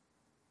himself?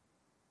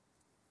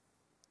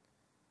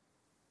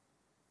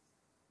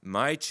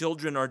 My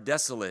children are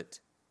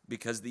desolate,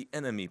 because the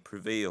enemy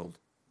prevailed.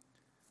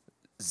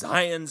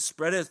 Zion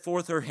spreadeth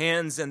forth her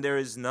hands, and there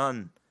is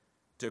none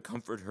to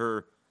comfort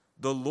her.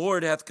 The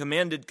Lord hath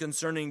commanded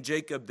concerning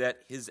Jacob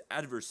that his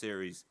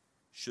adversaries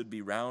should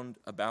be round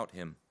about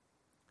him.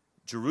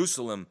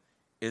 Jerusalem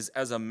is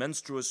as a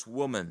menstruous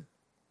woman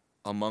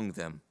among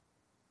them.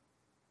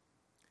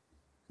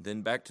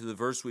 Then back to the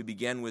verse we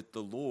began with,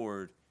 the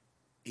Lord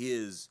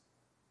is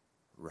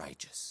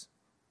righteous.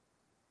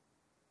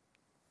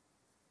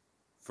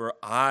 For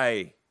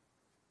I,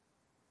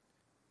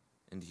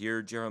 and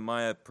here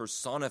Jeremiah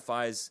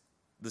personifies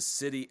the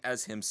city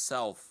as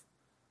himself,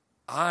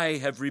 I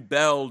have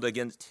rebelled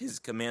against his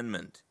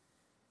commandment.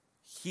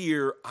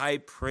 Hear, I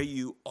pray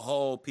you,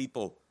 all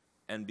people,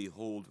 and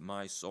behold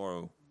my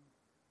sorrow.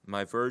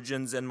 My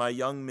virgins and my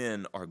young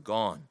men are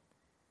gone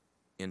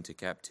into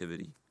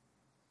captivity.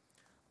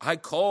 I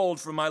called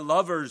for my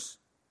lovers.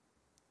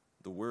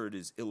 The word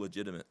is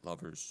illegitimate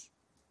lovers,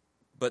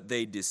 but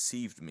they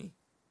deceived me.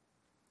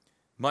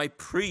 My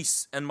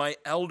priests and my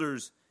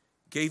elders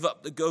gave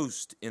up the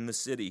ghost in the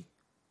city,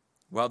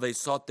 while they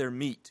sought their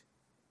meat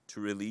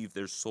to relieve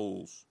their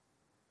souls.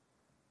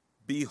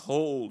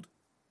 Behold,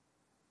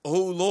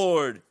 O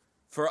Lord,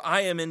 for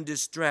I am in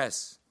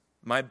distress.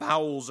 My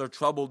bowels are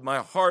troubled, my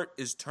heart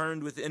is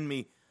turned within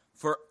me,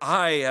 for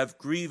I have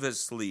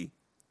grievously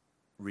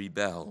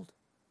rebelled.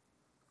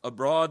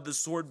 Abroad the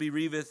sword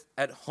bereaveth,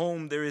 at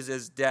home there is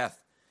as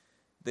death.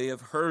 They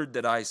have heard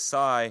that I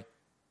sigh,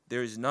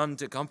 there is none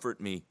to comfort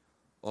me.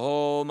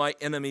 All my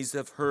enemies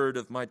have heard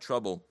of my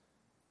trouble.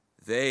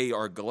 They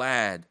are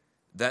glad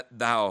that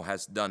thou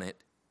hast done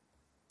it.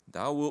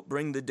 Thou wilt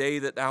bring the day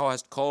that thou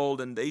hast called,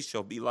 and they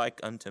shall be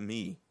like unto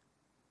me.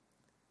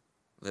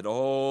 Let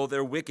all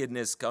their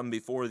wickedness come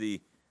before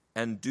thee,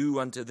 and do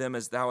unto them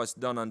as thou hast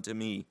done unto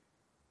me.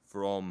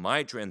 For all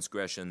my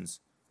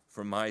transgressions,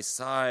 for my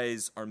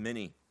sighs are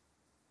many,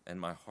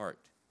 and my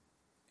heart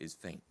is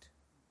faint.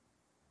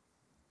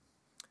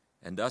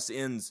 And thus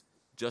ends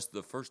just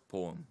the first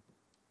poem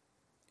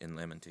in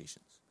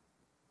Lamentations.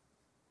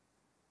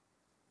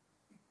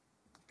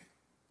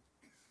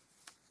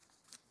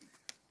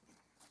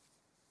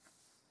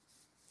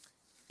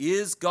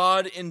 Is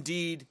God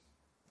indeed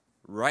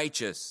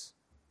righteous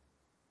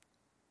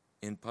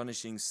in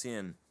punishing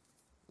sin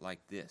like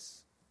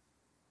this?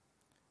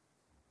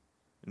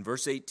 In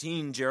verse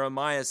 18,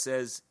 Jeremiah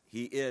says,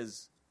 He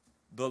is.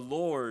 The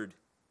Lord,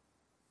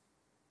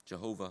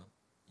 Jehovah,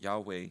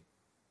 Yahweh,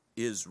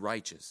 is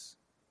righteous.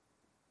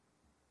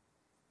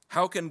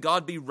 How can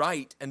God be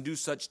right and do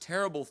such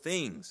terrible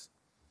things?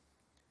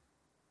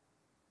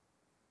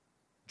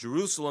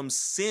 Jerusalem's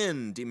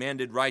sin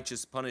demanded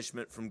righteous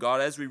punishment from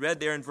God. As we read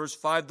there in verse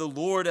 5, the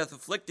Lord hath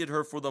afflicted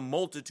her for the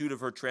multitude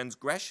of her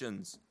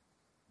transgressions.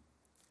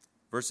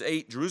 Verse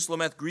 8, Jerusalem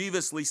hath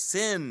grievously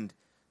sinned,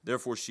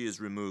 therefore she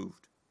is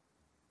removed.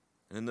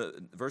 And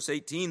in verse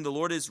 18, the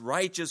Lord is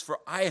righteous, for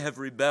I have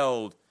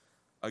rebelled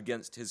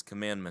against his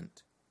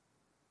commandment.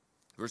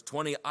 Verse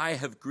 20, I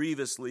have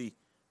grievously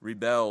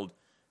rebelled.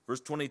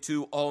 Verse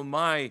 22, all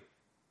my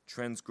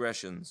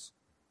transgressions.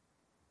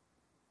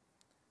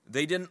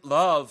 They didn't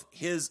love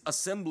his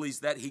assemblies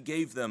that he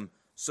gave them,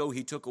 so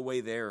he took away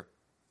their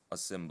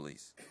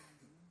assemblies.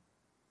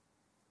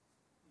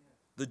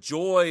 The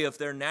joy of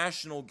their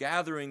national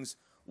gatherings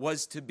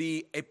was to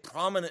be a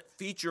prominent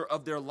feature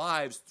of their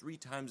lives 3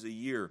 times a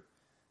year.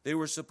 They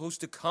were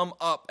supposed to come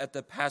up at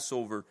the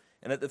Passover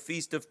and at the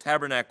Feast of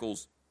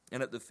Tabernacles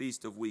and at the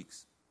Feast of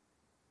Weeks.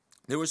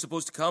 They were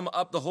supposed to come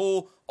up,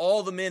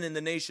 all the men in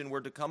the nation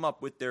were to come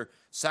up with their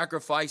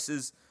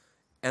sacrifices,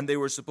 and they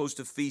were supposed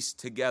to feast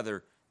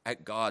together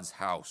at God's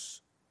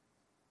house.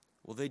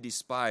 Well, they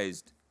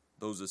despised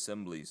those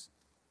assemblies,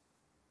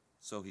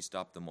 so he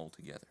stopped them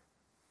altogether.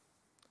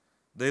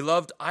 They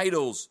loved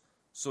idols,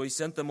 so he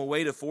sent them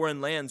away to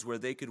foreign lands where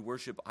they could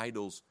worship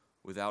idols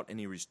without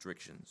any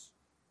restrictions.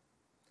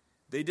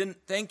 They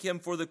didn't thank him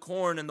for the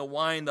corn and the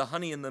wine, the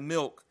honey and the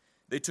milk.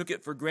 They took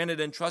it for granted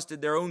and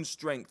trusted their own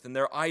strength and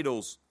their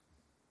idols,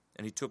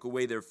 and he took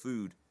away their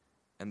food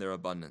and their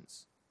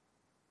abundance.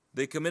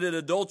 They committed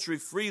adultery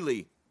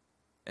freely,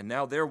 and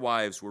now their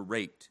wives were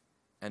raped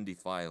and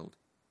defiled.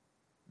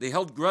 They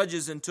held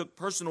grudges and took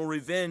personal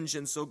revenge,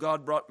 and so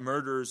God brought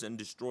murderers and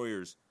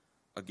destroyers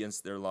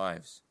against their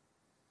lives.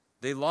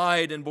 They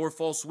lied and bore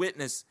false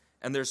witness,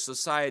 and their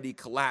society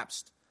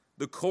collapsed.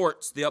 The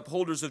courts, the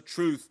upholders of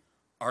truth,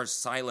 are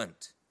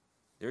silent.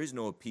 There is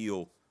no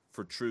appeal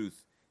for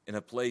truth in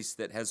a place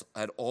that has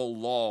had all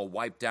law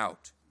wiped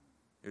out.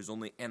 There's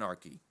only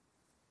anarchy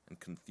and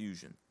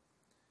confusion.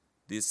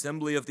 The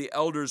assembly of the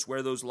elders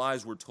where those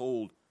lies were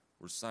told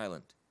were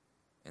silent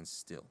and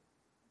still.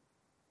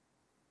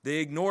 They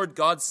ignored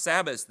God's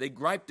Sabbath. They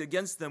griped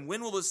against them.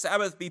 When will the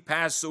Sabbath be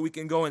passed so we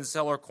can go and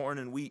sell our corn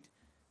and wheat?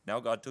 Now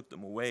God took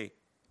them away.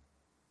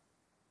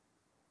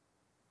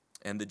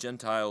 And the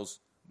Gentiles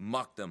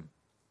mock them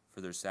for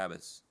their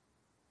Sabbaths.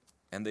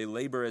 And they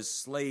labor as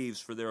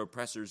slaves for their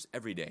oppressors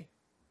every day.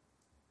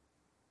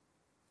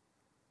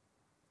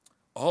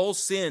 All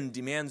sin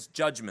demands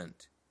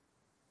judgment.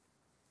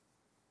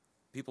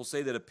 People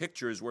say that a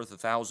picture is worth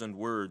 1,000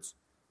 words.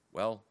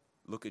 Well,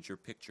 look at your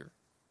picture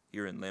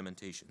here in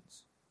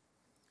Lamentations.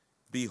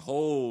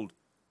 Behold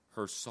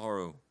her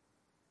sorrow,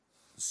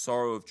 the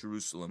sorrow of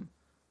Jerusalem,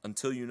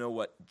 until you know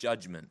what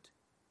judgment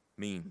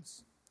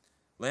means.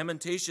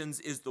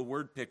 Lamentations is the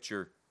word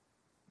picture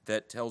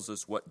that tells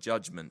us what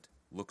judgment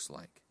looks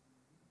like.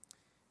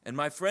 And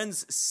my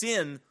friends,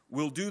 sin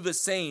will do the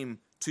same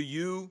to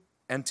you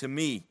and to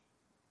me.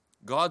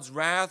 God's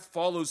wrath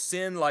follows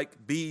sin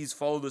like bees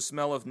follow the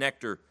smell of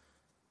nectar.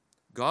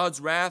 God's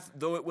wrath,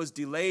 though it was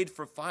delayed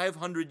for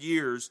 500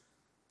 years,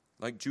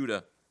 like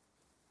Judah,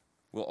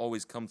 will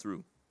always come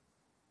through.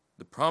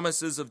 The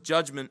promises of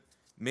judgment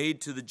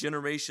made to the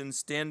generation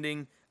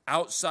standing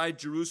outside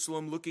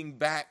Jerusalem, looking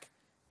back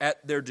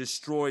at their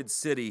destroyed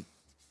city,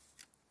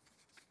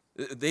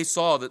 they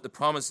saw that the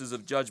promises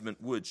of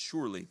judgment would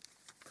surely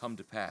come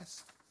to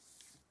pass.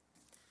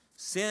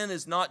 Sin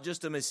is not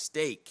just a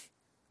mistake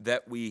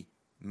that we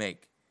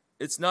make.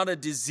 It's not a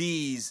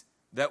disease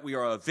that we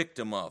are a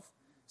victim of.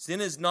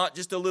 Sin is not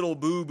just a little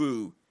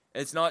boo-boo.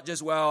 It's not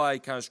just, well, I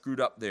kind of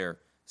screwed up there.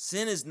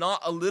 Sin is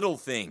not a little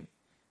thing.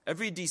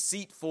 Every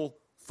deceitful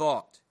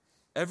thought,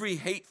 every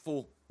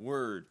hateful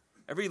word,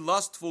 every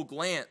lustful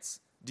glance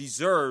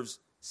deserves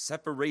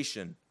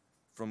separation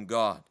from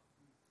God.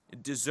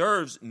 It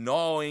deserves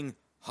gnawing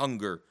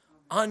hunger,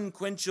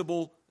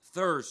 unquenchable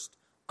thirst,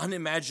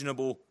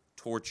 unimaginable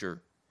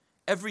torture.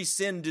 Every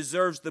sin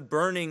deserves the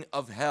burning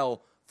of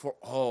hell for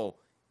all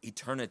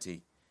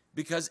eternity,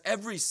 because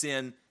every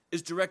sin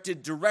is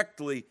directed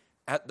directly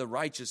at the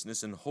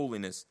righteousness and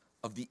holiness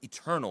of the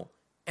eternal,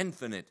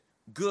 infinite,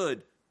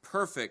 good,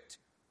 perfect,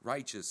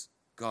 righteous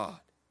God.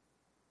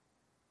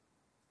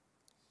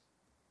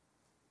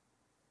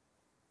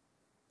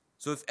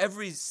 So if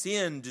every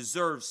sin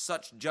deserves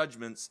such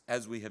judgments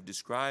as we have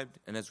described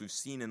and as we've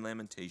seen in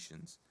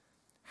Lamentations,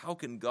 how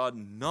can God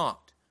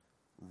not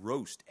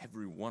roast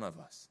every one of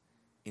us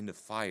in the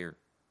fire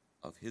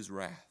of his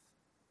wrath?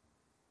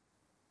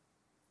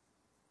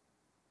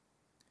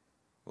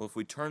 Well, if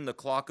we turn the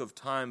clock of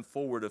time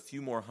forward a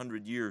few more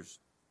 100 years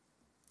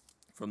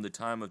from the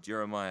time of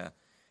Jeremiah,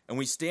 and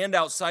we stand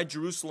outside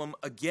Jerusalem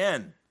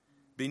again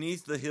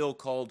beneath the hill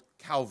called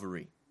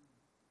Calvary,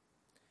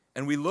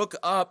 and we look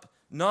up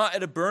not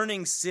at a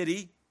burning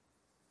city,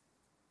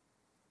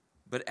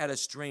 but at a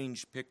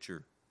strange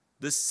picture.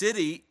 The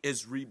city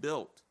is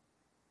rebuilt.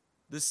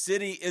 The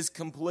city is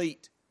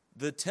complete.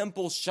 The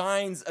temple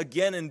shines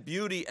again in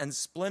beauty and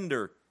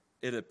splendor,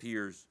 it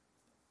appears.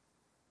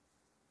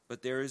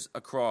 But there is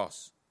a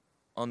cross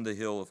on the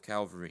hill of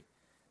Calvary,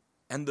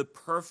 and the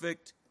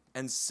perfect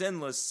and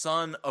sinless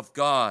Son of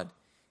God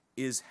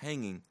is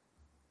hanging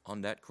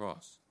on that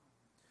cross.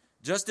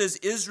 Just as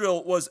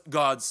Israel was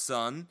God's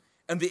son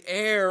and the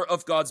heir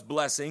of God's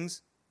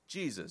blessings,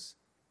 Jesus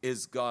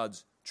is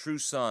God's true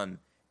son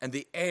and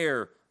the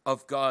heir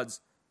of God's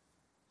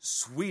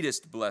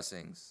sweetest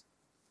blessings.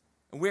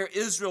 And where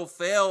Israel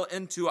fell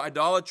into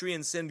idolatry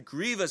and sinned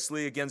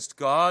grievously against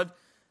God,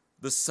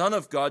 the Son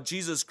of God,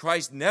 Jesus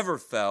Christ, never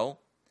fell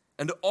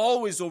and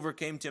always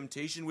overcame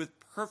temptation with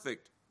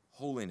perfect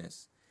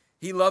holiness.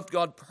 He loved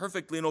God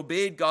perfectly and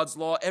obeyed God's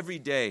law every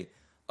day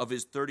of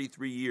his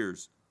 33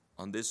 years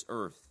on this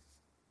earth.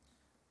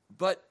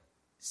 But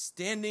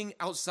standing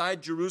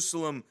outside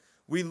Jerusalem,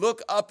 we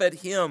look up at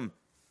him.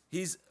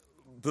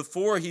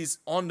 Before he's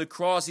on the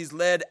cross, he's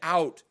led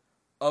out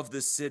of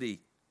the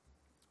city.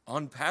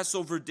 On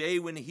Passover day,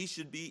 when he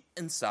should be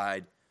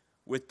inside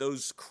with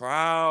those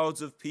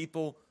crowds of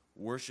people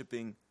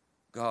worshiping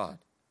God.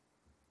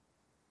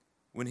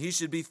 When he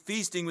should be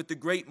feasting with the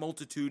great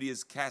multitude, he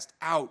is cast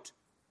out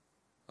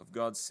of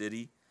God's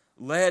city,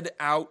 led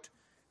out,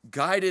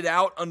 guided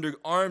out under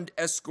armed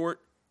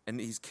escort, and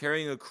he's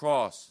carrying a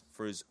cross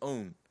for his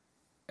own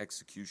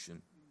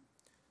execution.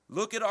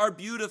 Look at our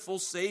beautiful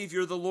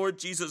Savior, the Lord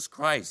Jesus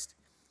Christ.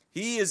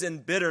 He is in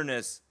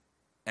bitterness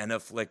and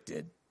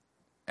afflicted,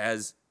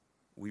 as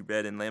we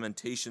read in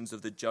Lamentations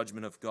of the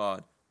judgment of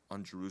God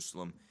on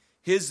Jerusalem.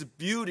 His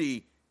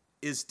beauty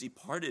is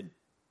departed.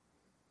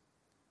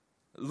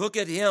 Look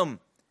at him.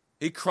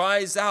 He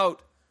cries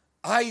out,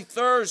 "I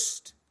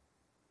thirst."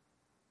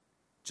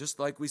 Just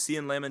like we see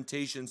in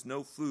Lamentations,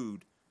 no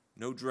food,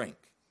 no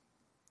drink.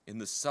 In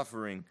the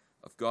suffering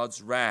of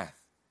God's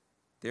wrath,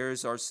 there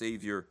is our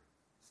Savior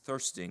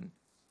thirsting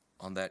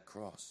on that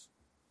cross.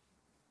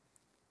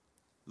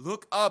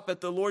 Look up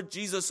at the Lord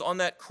Jesus on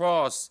that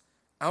cross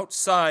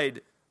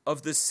outside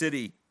of the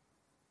city.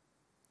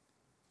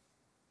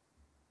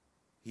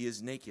 He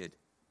is naked.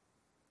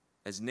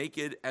 as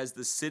naked as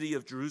the city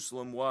of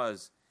Jerusalem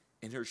was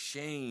in her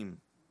shame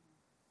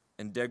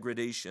and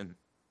degradation.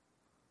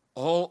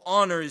 All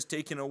honor is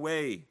taken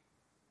away.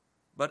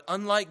 But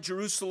unlike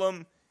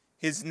Jerusalem,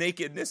 his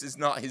nakedness is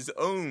not his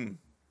own.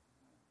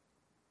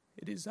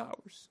 It is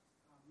ours.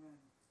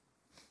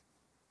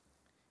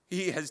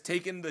 He has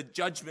taken the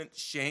judgment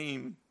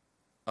shame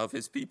of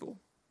his people.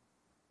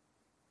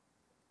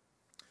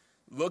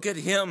 Look at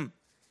him.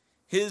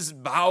 His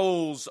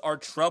bowels are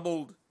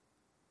troubled.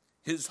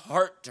 His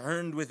heart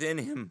turned within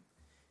him.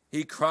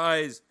 He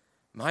cries,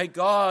 my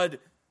God,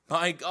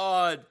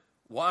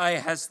 why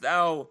hast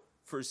thou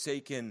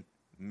forsaken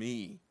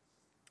me?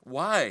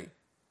 Why?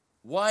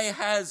 Why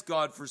has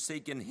God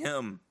forsaken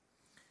him?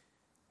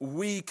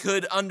 We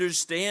could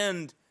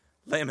understand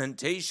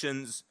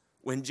Lamentations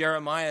when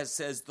Jeremiah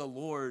says, the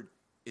Lord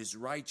is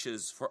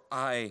righteous, for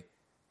I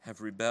have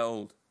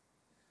rebelled.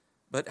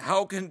 But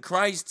how can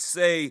Christ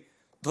say,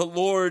 the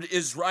Lord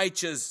is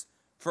righteous,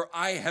 for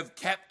I have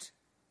kept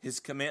his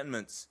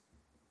commandments,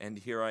 and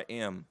here I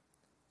am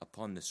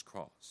upon this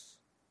cross?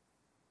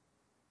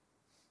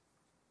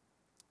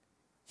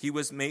 He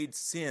was made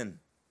sin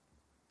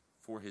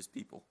for his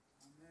people.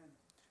 Amen.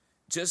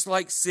 Just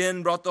like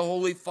sin brought the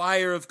holy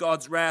fire of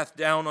God's wrath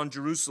down on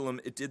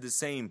Jerusalem, it did the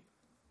same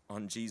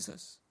on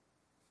Jesus.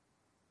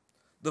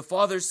 The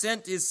Father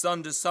sent his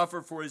Son to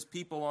suffer for his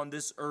people on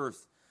this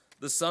earth.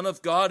 The Son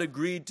of God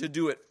agreed to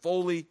do it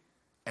fully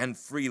and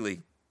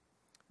freely.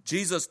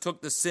 Jesus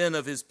took the sin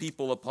of his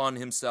people upon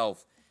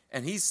himself,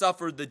 and he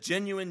suffered the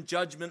genuine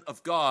judgment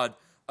of God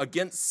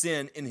against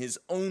sin in his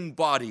own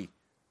body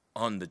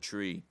on the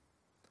tree.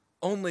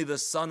 Only the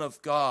Son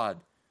of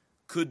God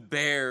could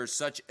bear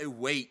such a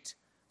weight,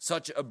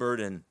 such a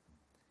burden,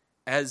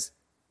 as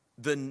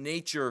the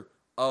nature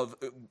of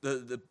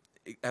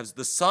as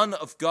the Son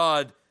of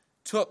God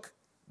took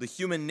the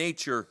human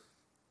nature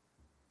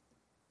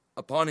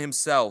upon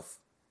himself,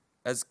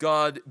 as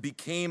God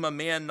became a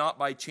man not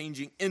by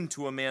changing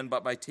into a man,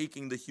 but by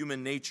taking the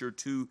human nature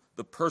to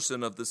the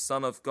person of the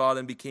Son of God,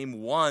 and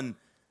became one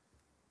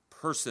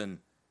person,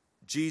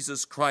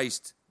 Jesus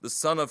Christ, the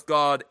Son of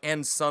God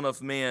and Son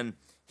of Man.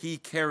 He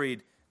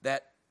carried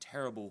that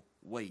terrible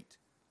weight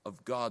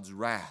of God's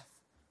wrath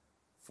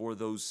for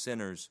those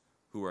sinners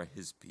who are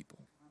his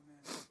people.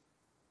 Amen.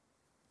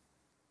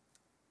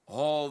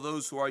 All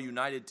those who are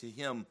united to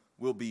him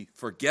will be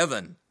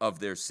forgiven of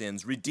their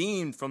sins,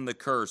 redeemed from the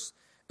curse,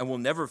 and will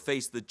never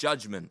face the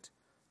judgment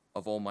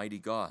of Almighty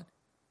God.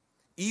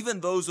 Even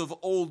those of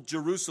old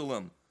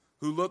Jerusalem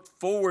who looked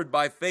forward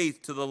by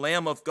faith to the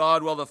Lamb of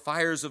God while the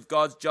fires of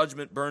God's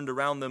judgment burned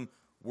around them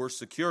were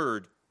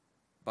secured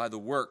by the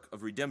work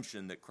of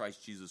redemption that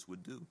Christ Jesus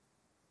would do.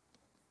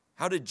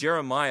 How did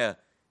Jeremiah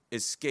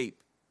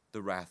escape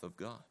the wrath of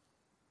God?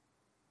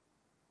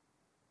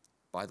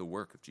 By the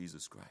work of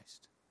Jesus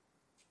Christ.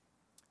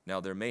 Now,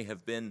 there may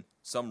have been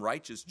some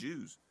righteous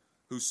Jews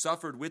who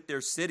suffered with their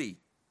city,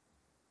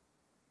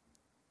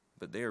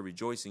 but they are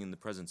rejoicing in the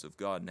presence of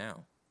God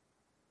now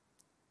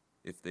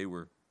if they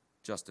were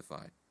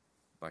justified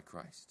by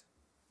Christ.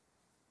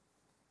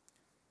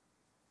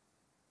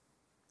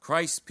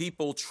 Christ's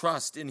people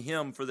trust in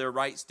him for their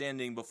right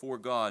standing before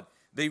God.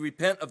 They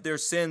repent of their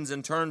sins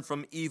and turn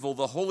from evil.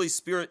 The Holy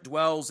Spirit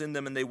dwells in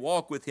them and they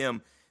walk with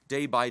him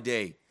day by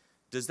day.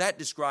 Does that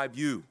describe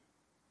you?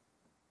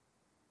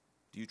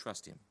 Do you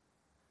trust him?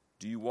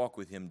 Do you walk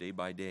with him day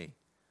by day?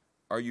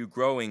 Are you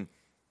growing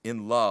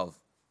in love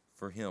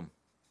for him?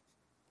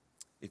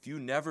 If you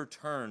never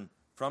turn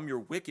from your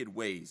wicked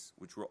ways,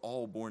 which we're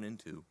all born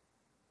into,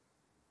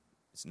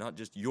 it's not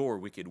just your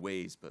wicked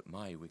ways, but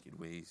my wicked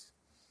ways.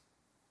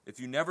 If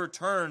you never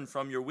turn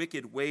from your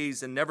wicked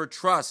ways and never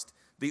trust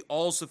the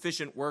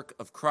all-sufficient work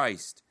of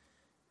Christ,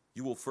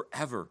 you will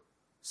forever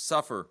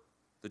suffer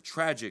the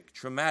tragic,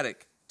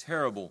 traumatic,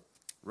 terrible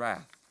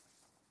wrath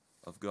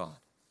of God.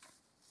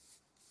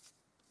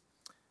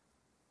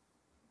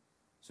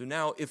 So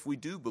now, if we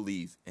do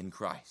believe in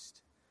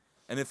Christ,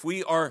 and if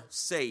we are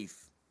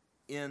safe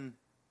in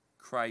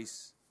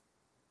Christ's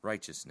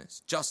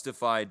righteousness,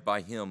 justified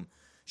by him,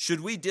 should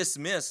we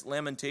dismiss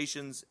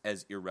Lamentations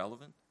as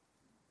irrelevant?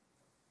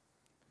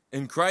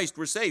 In Christ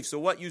we're safe, so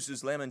what use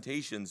is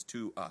Lamentations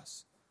to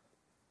us?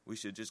 We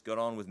should just get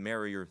on with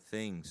merrier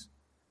things.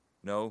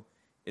 No,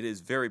 it is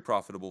very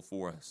profitable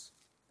for us.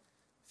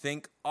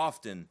 Think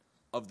often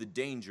of the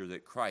danger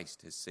that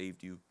Christ has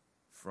saved you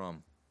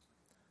from.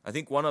 I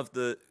think one of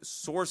the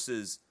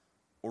sources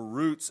or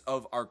roots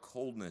of our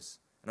coldness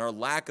and our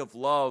lack of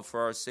love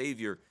for our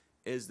Savior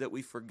is that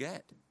we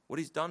forget what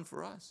he's done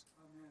for us.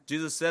 Amen.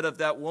 Jesus said of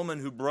that woman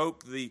who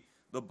broke the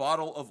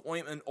bottle of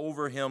ointment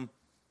over him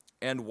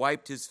and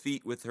wiped his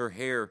feet with her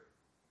hair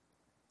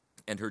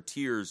and her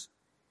tears,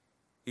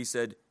 he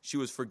said she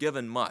was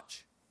forgiven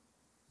much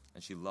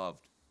and she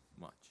loved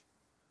much.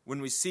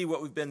 When we see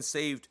what we've been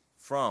saved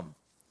from,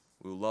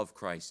 we will love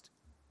Christ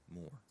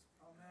more.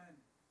 Amen.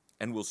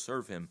 And we'll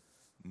serve him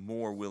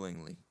more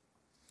willingly.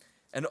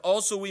 And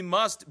also we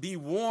must be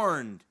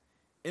warned,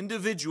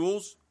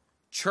 individuals,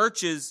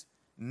 churches,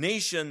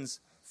 nations,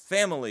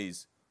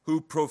 families, who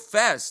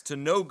profess to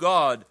know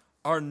God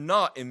are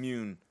not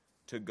immune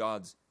to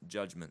God's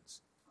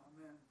judgments.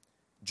 Amen.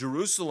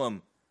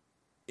 Jerusalem,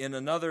 in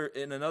another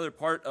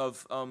part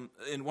of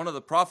in one of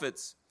the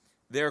prophets,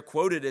 they're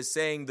quoted as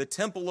saying, the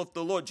temple of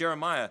the Lord,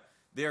 Jeremiah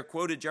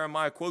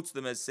quotes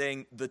them as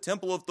saying, the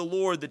temple of the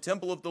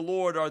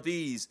Lord are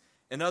these.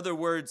 In other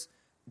words,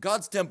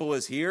 God's temple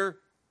is here.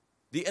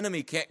 The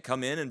enemy can't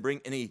come in and bring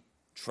any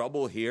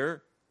trouble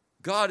here.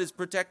 God is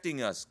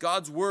protecting us.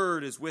 God's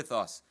word is with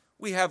us.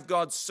 We have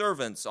God's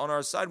servants on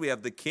our side. We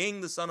have the king,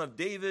 the son of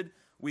David.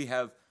 We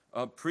have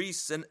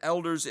priests and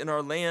elders in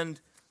our land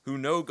who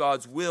know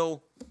God's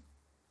will.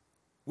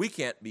 We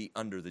can't be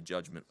under the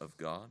judgment of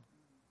God.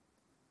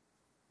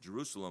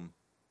 Jerusalem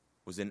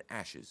was in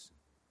ashes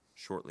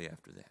shortly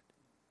after that.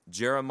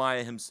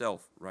 Jeremiah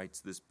himself writes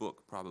this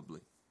book,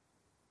 probably,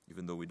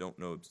 even though we don't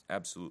know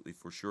absolutely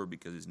for sure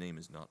because his name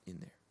is not in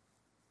there.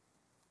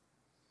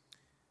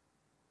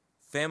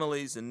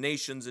 Families and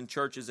nations and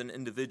churches and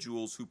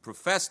individuals who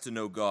profess to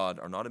know God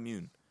are not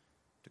immune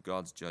to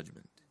God's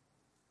judgment.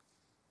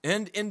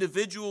 And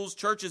individuals,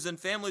 churches, and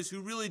families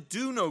who really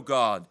do know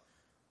God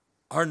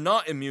are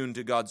not immune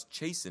to God's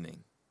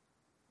chastening.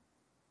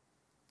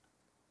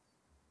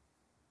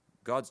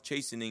 God's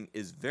chastening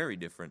is very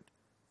different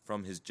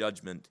from his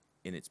judgment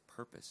in its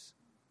purpose.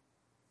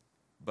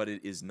 But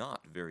it is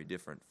not very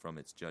different from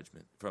its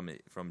judgment,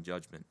 from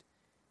judgment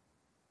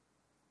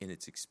in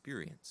its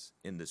experience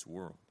in this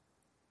world.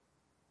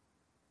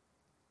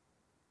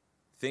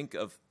 Think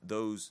of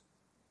those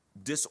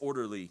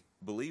disorderly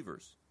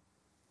believers.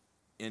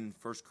 In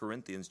 1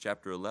 Corinthians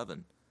chapter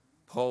 11,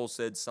 Paul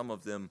said some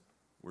of them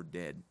were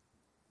dead.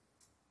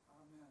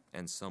 Amen.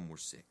 And some were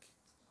sick.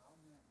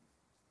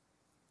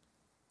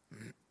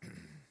 Amen.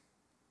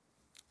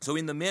 So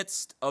in the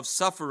midst of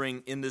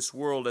suffering in this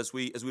world, as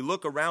we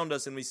look around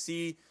us and we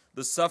see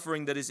the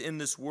suffering that is in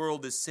this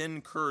world, this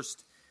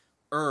sin-cursed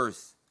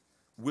earth,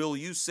 will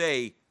you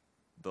say,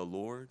 the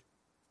Lord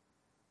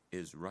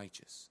is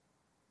righteous?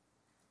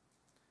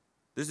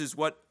 This is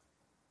what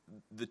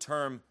the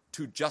term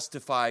to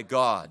justify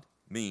God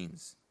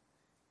means.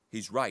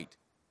 He's right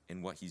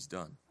in what he's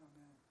done.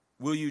 Amen.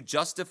 Will you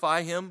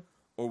justify him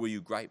or will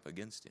you gripe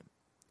against him?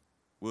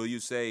 Will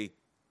you say,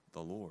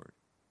 the Lord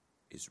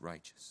is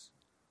righteous?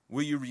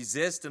 Will you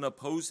resist and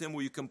oppose him?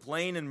 Will you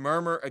complain and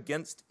murmur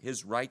against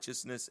his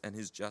righteousness and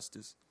his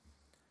justice?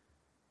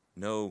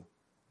 No,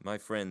 my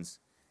friends.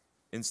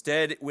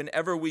 Instead,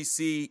 whenever we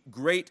see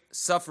great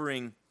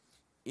suffering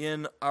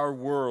in our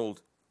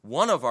world,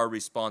 one of our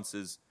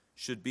responses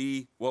should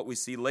be what we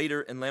see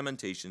later in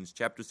Lamentations,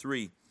 chapter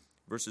 3,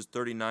 verses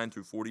 39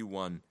 through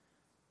 41.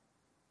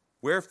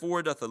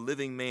 Wherefore doth a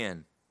living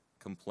man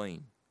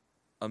complain?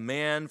 A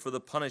man for the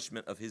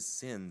punishment of his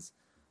sins.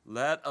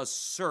 Let us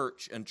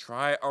search and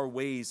try our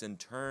ways and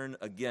turn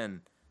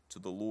again to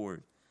the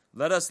Lord.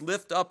 Let us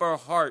lift up our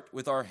heart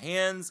with our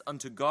hands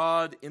unto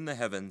God in the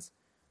heavens.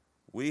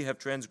 We have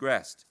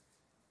transgressed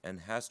and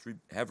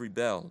have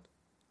rebelled.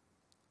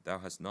 Thou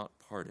hast not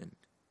pardoned.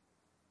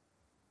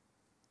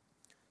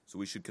 So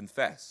we should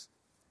confess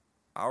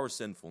our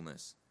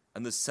sinfulness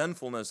and the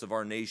sinfulness of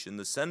our nation,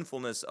 the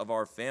sinfulness of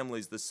our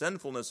families, the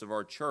sinfulness of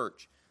our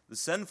church, the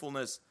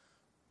sinfulness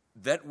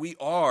that we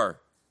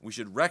are. We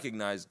should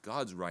recognize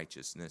God's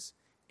righteousness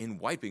in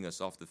wiping us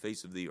off the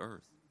face of the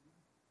earth.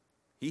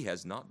 He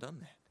has not done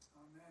that.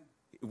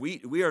 Amen.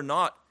 We are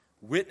not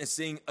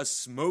witnessing a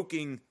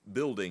smoking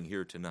building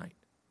here tonight.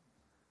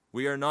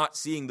 We are not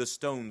seeing the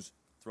stones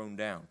thrown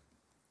down.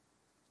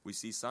 We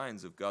see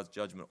signs of God's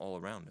judgment all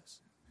around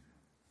us.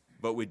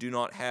 But we do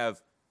not have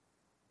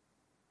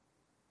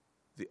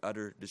the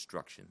utter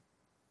destruction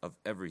of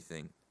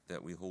everything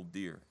that we hold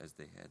dear as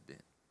they had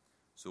been.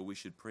 So we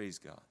should praise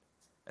God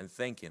and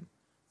thank him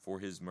for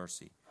his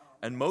mercy.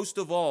 And most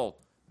of all,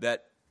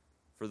 that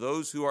for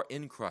those who are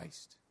in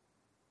Christ,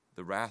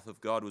 the wrath of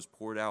God was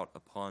poured out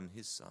upon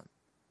his Son,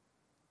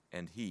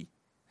 and he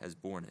has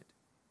borne it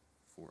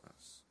for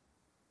us.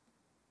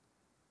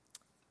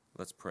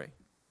 Let's pray.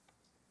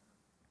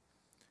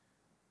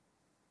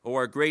 O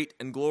our great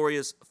and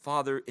glorious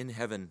Father in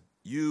heaven,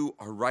 you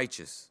are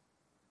righteous.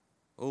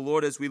 O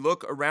Lord, as we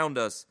look around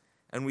us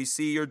and we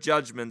see your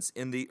judgments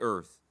in the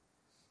earth,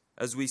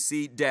 as we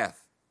see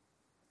death,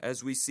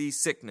 as we see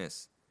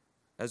sickness,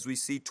 as we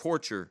see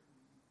torture,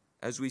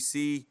 as we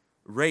see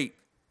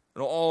rape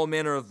and all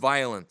manner of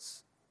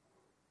violence,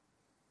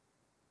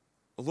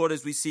 O Lord,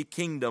 as we see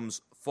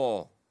kingdoms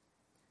fall,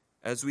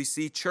 as we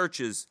see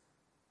churches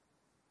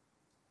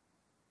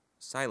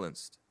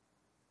silenced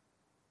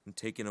and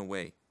taken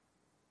away,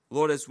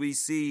 Lord, as we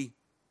see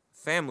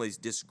families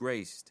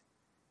disgraced,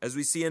 as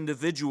we see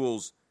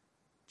individuals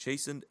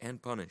chastened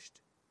and punished,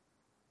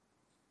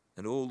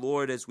 and, O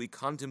Lord, as we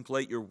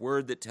contemplate your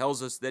word that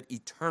tells us that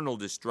eternal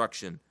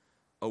destruction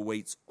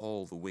awaits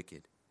all the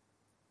wicked,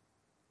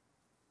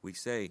 we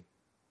say,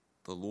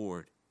 the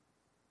Lord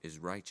is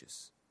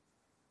righteous.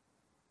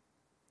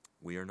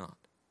 We are not.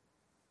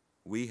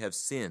 We have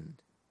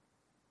sinned.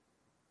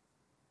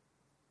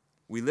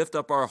 We lift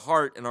up our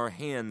heart and our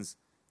hands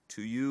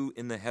to you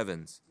in the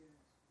heavens,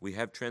 we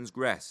have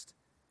transgressed,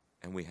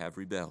 and we have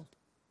rebelled.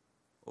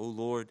 O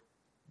Lord,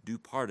 do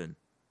pardon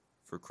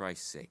for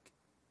Christ's sake.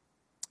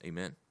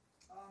 Amen.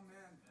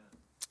 Amen.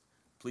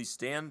 Please stand.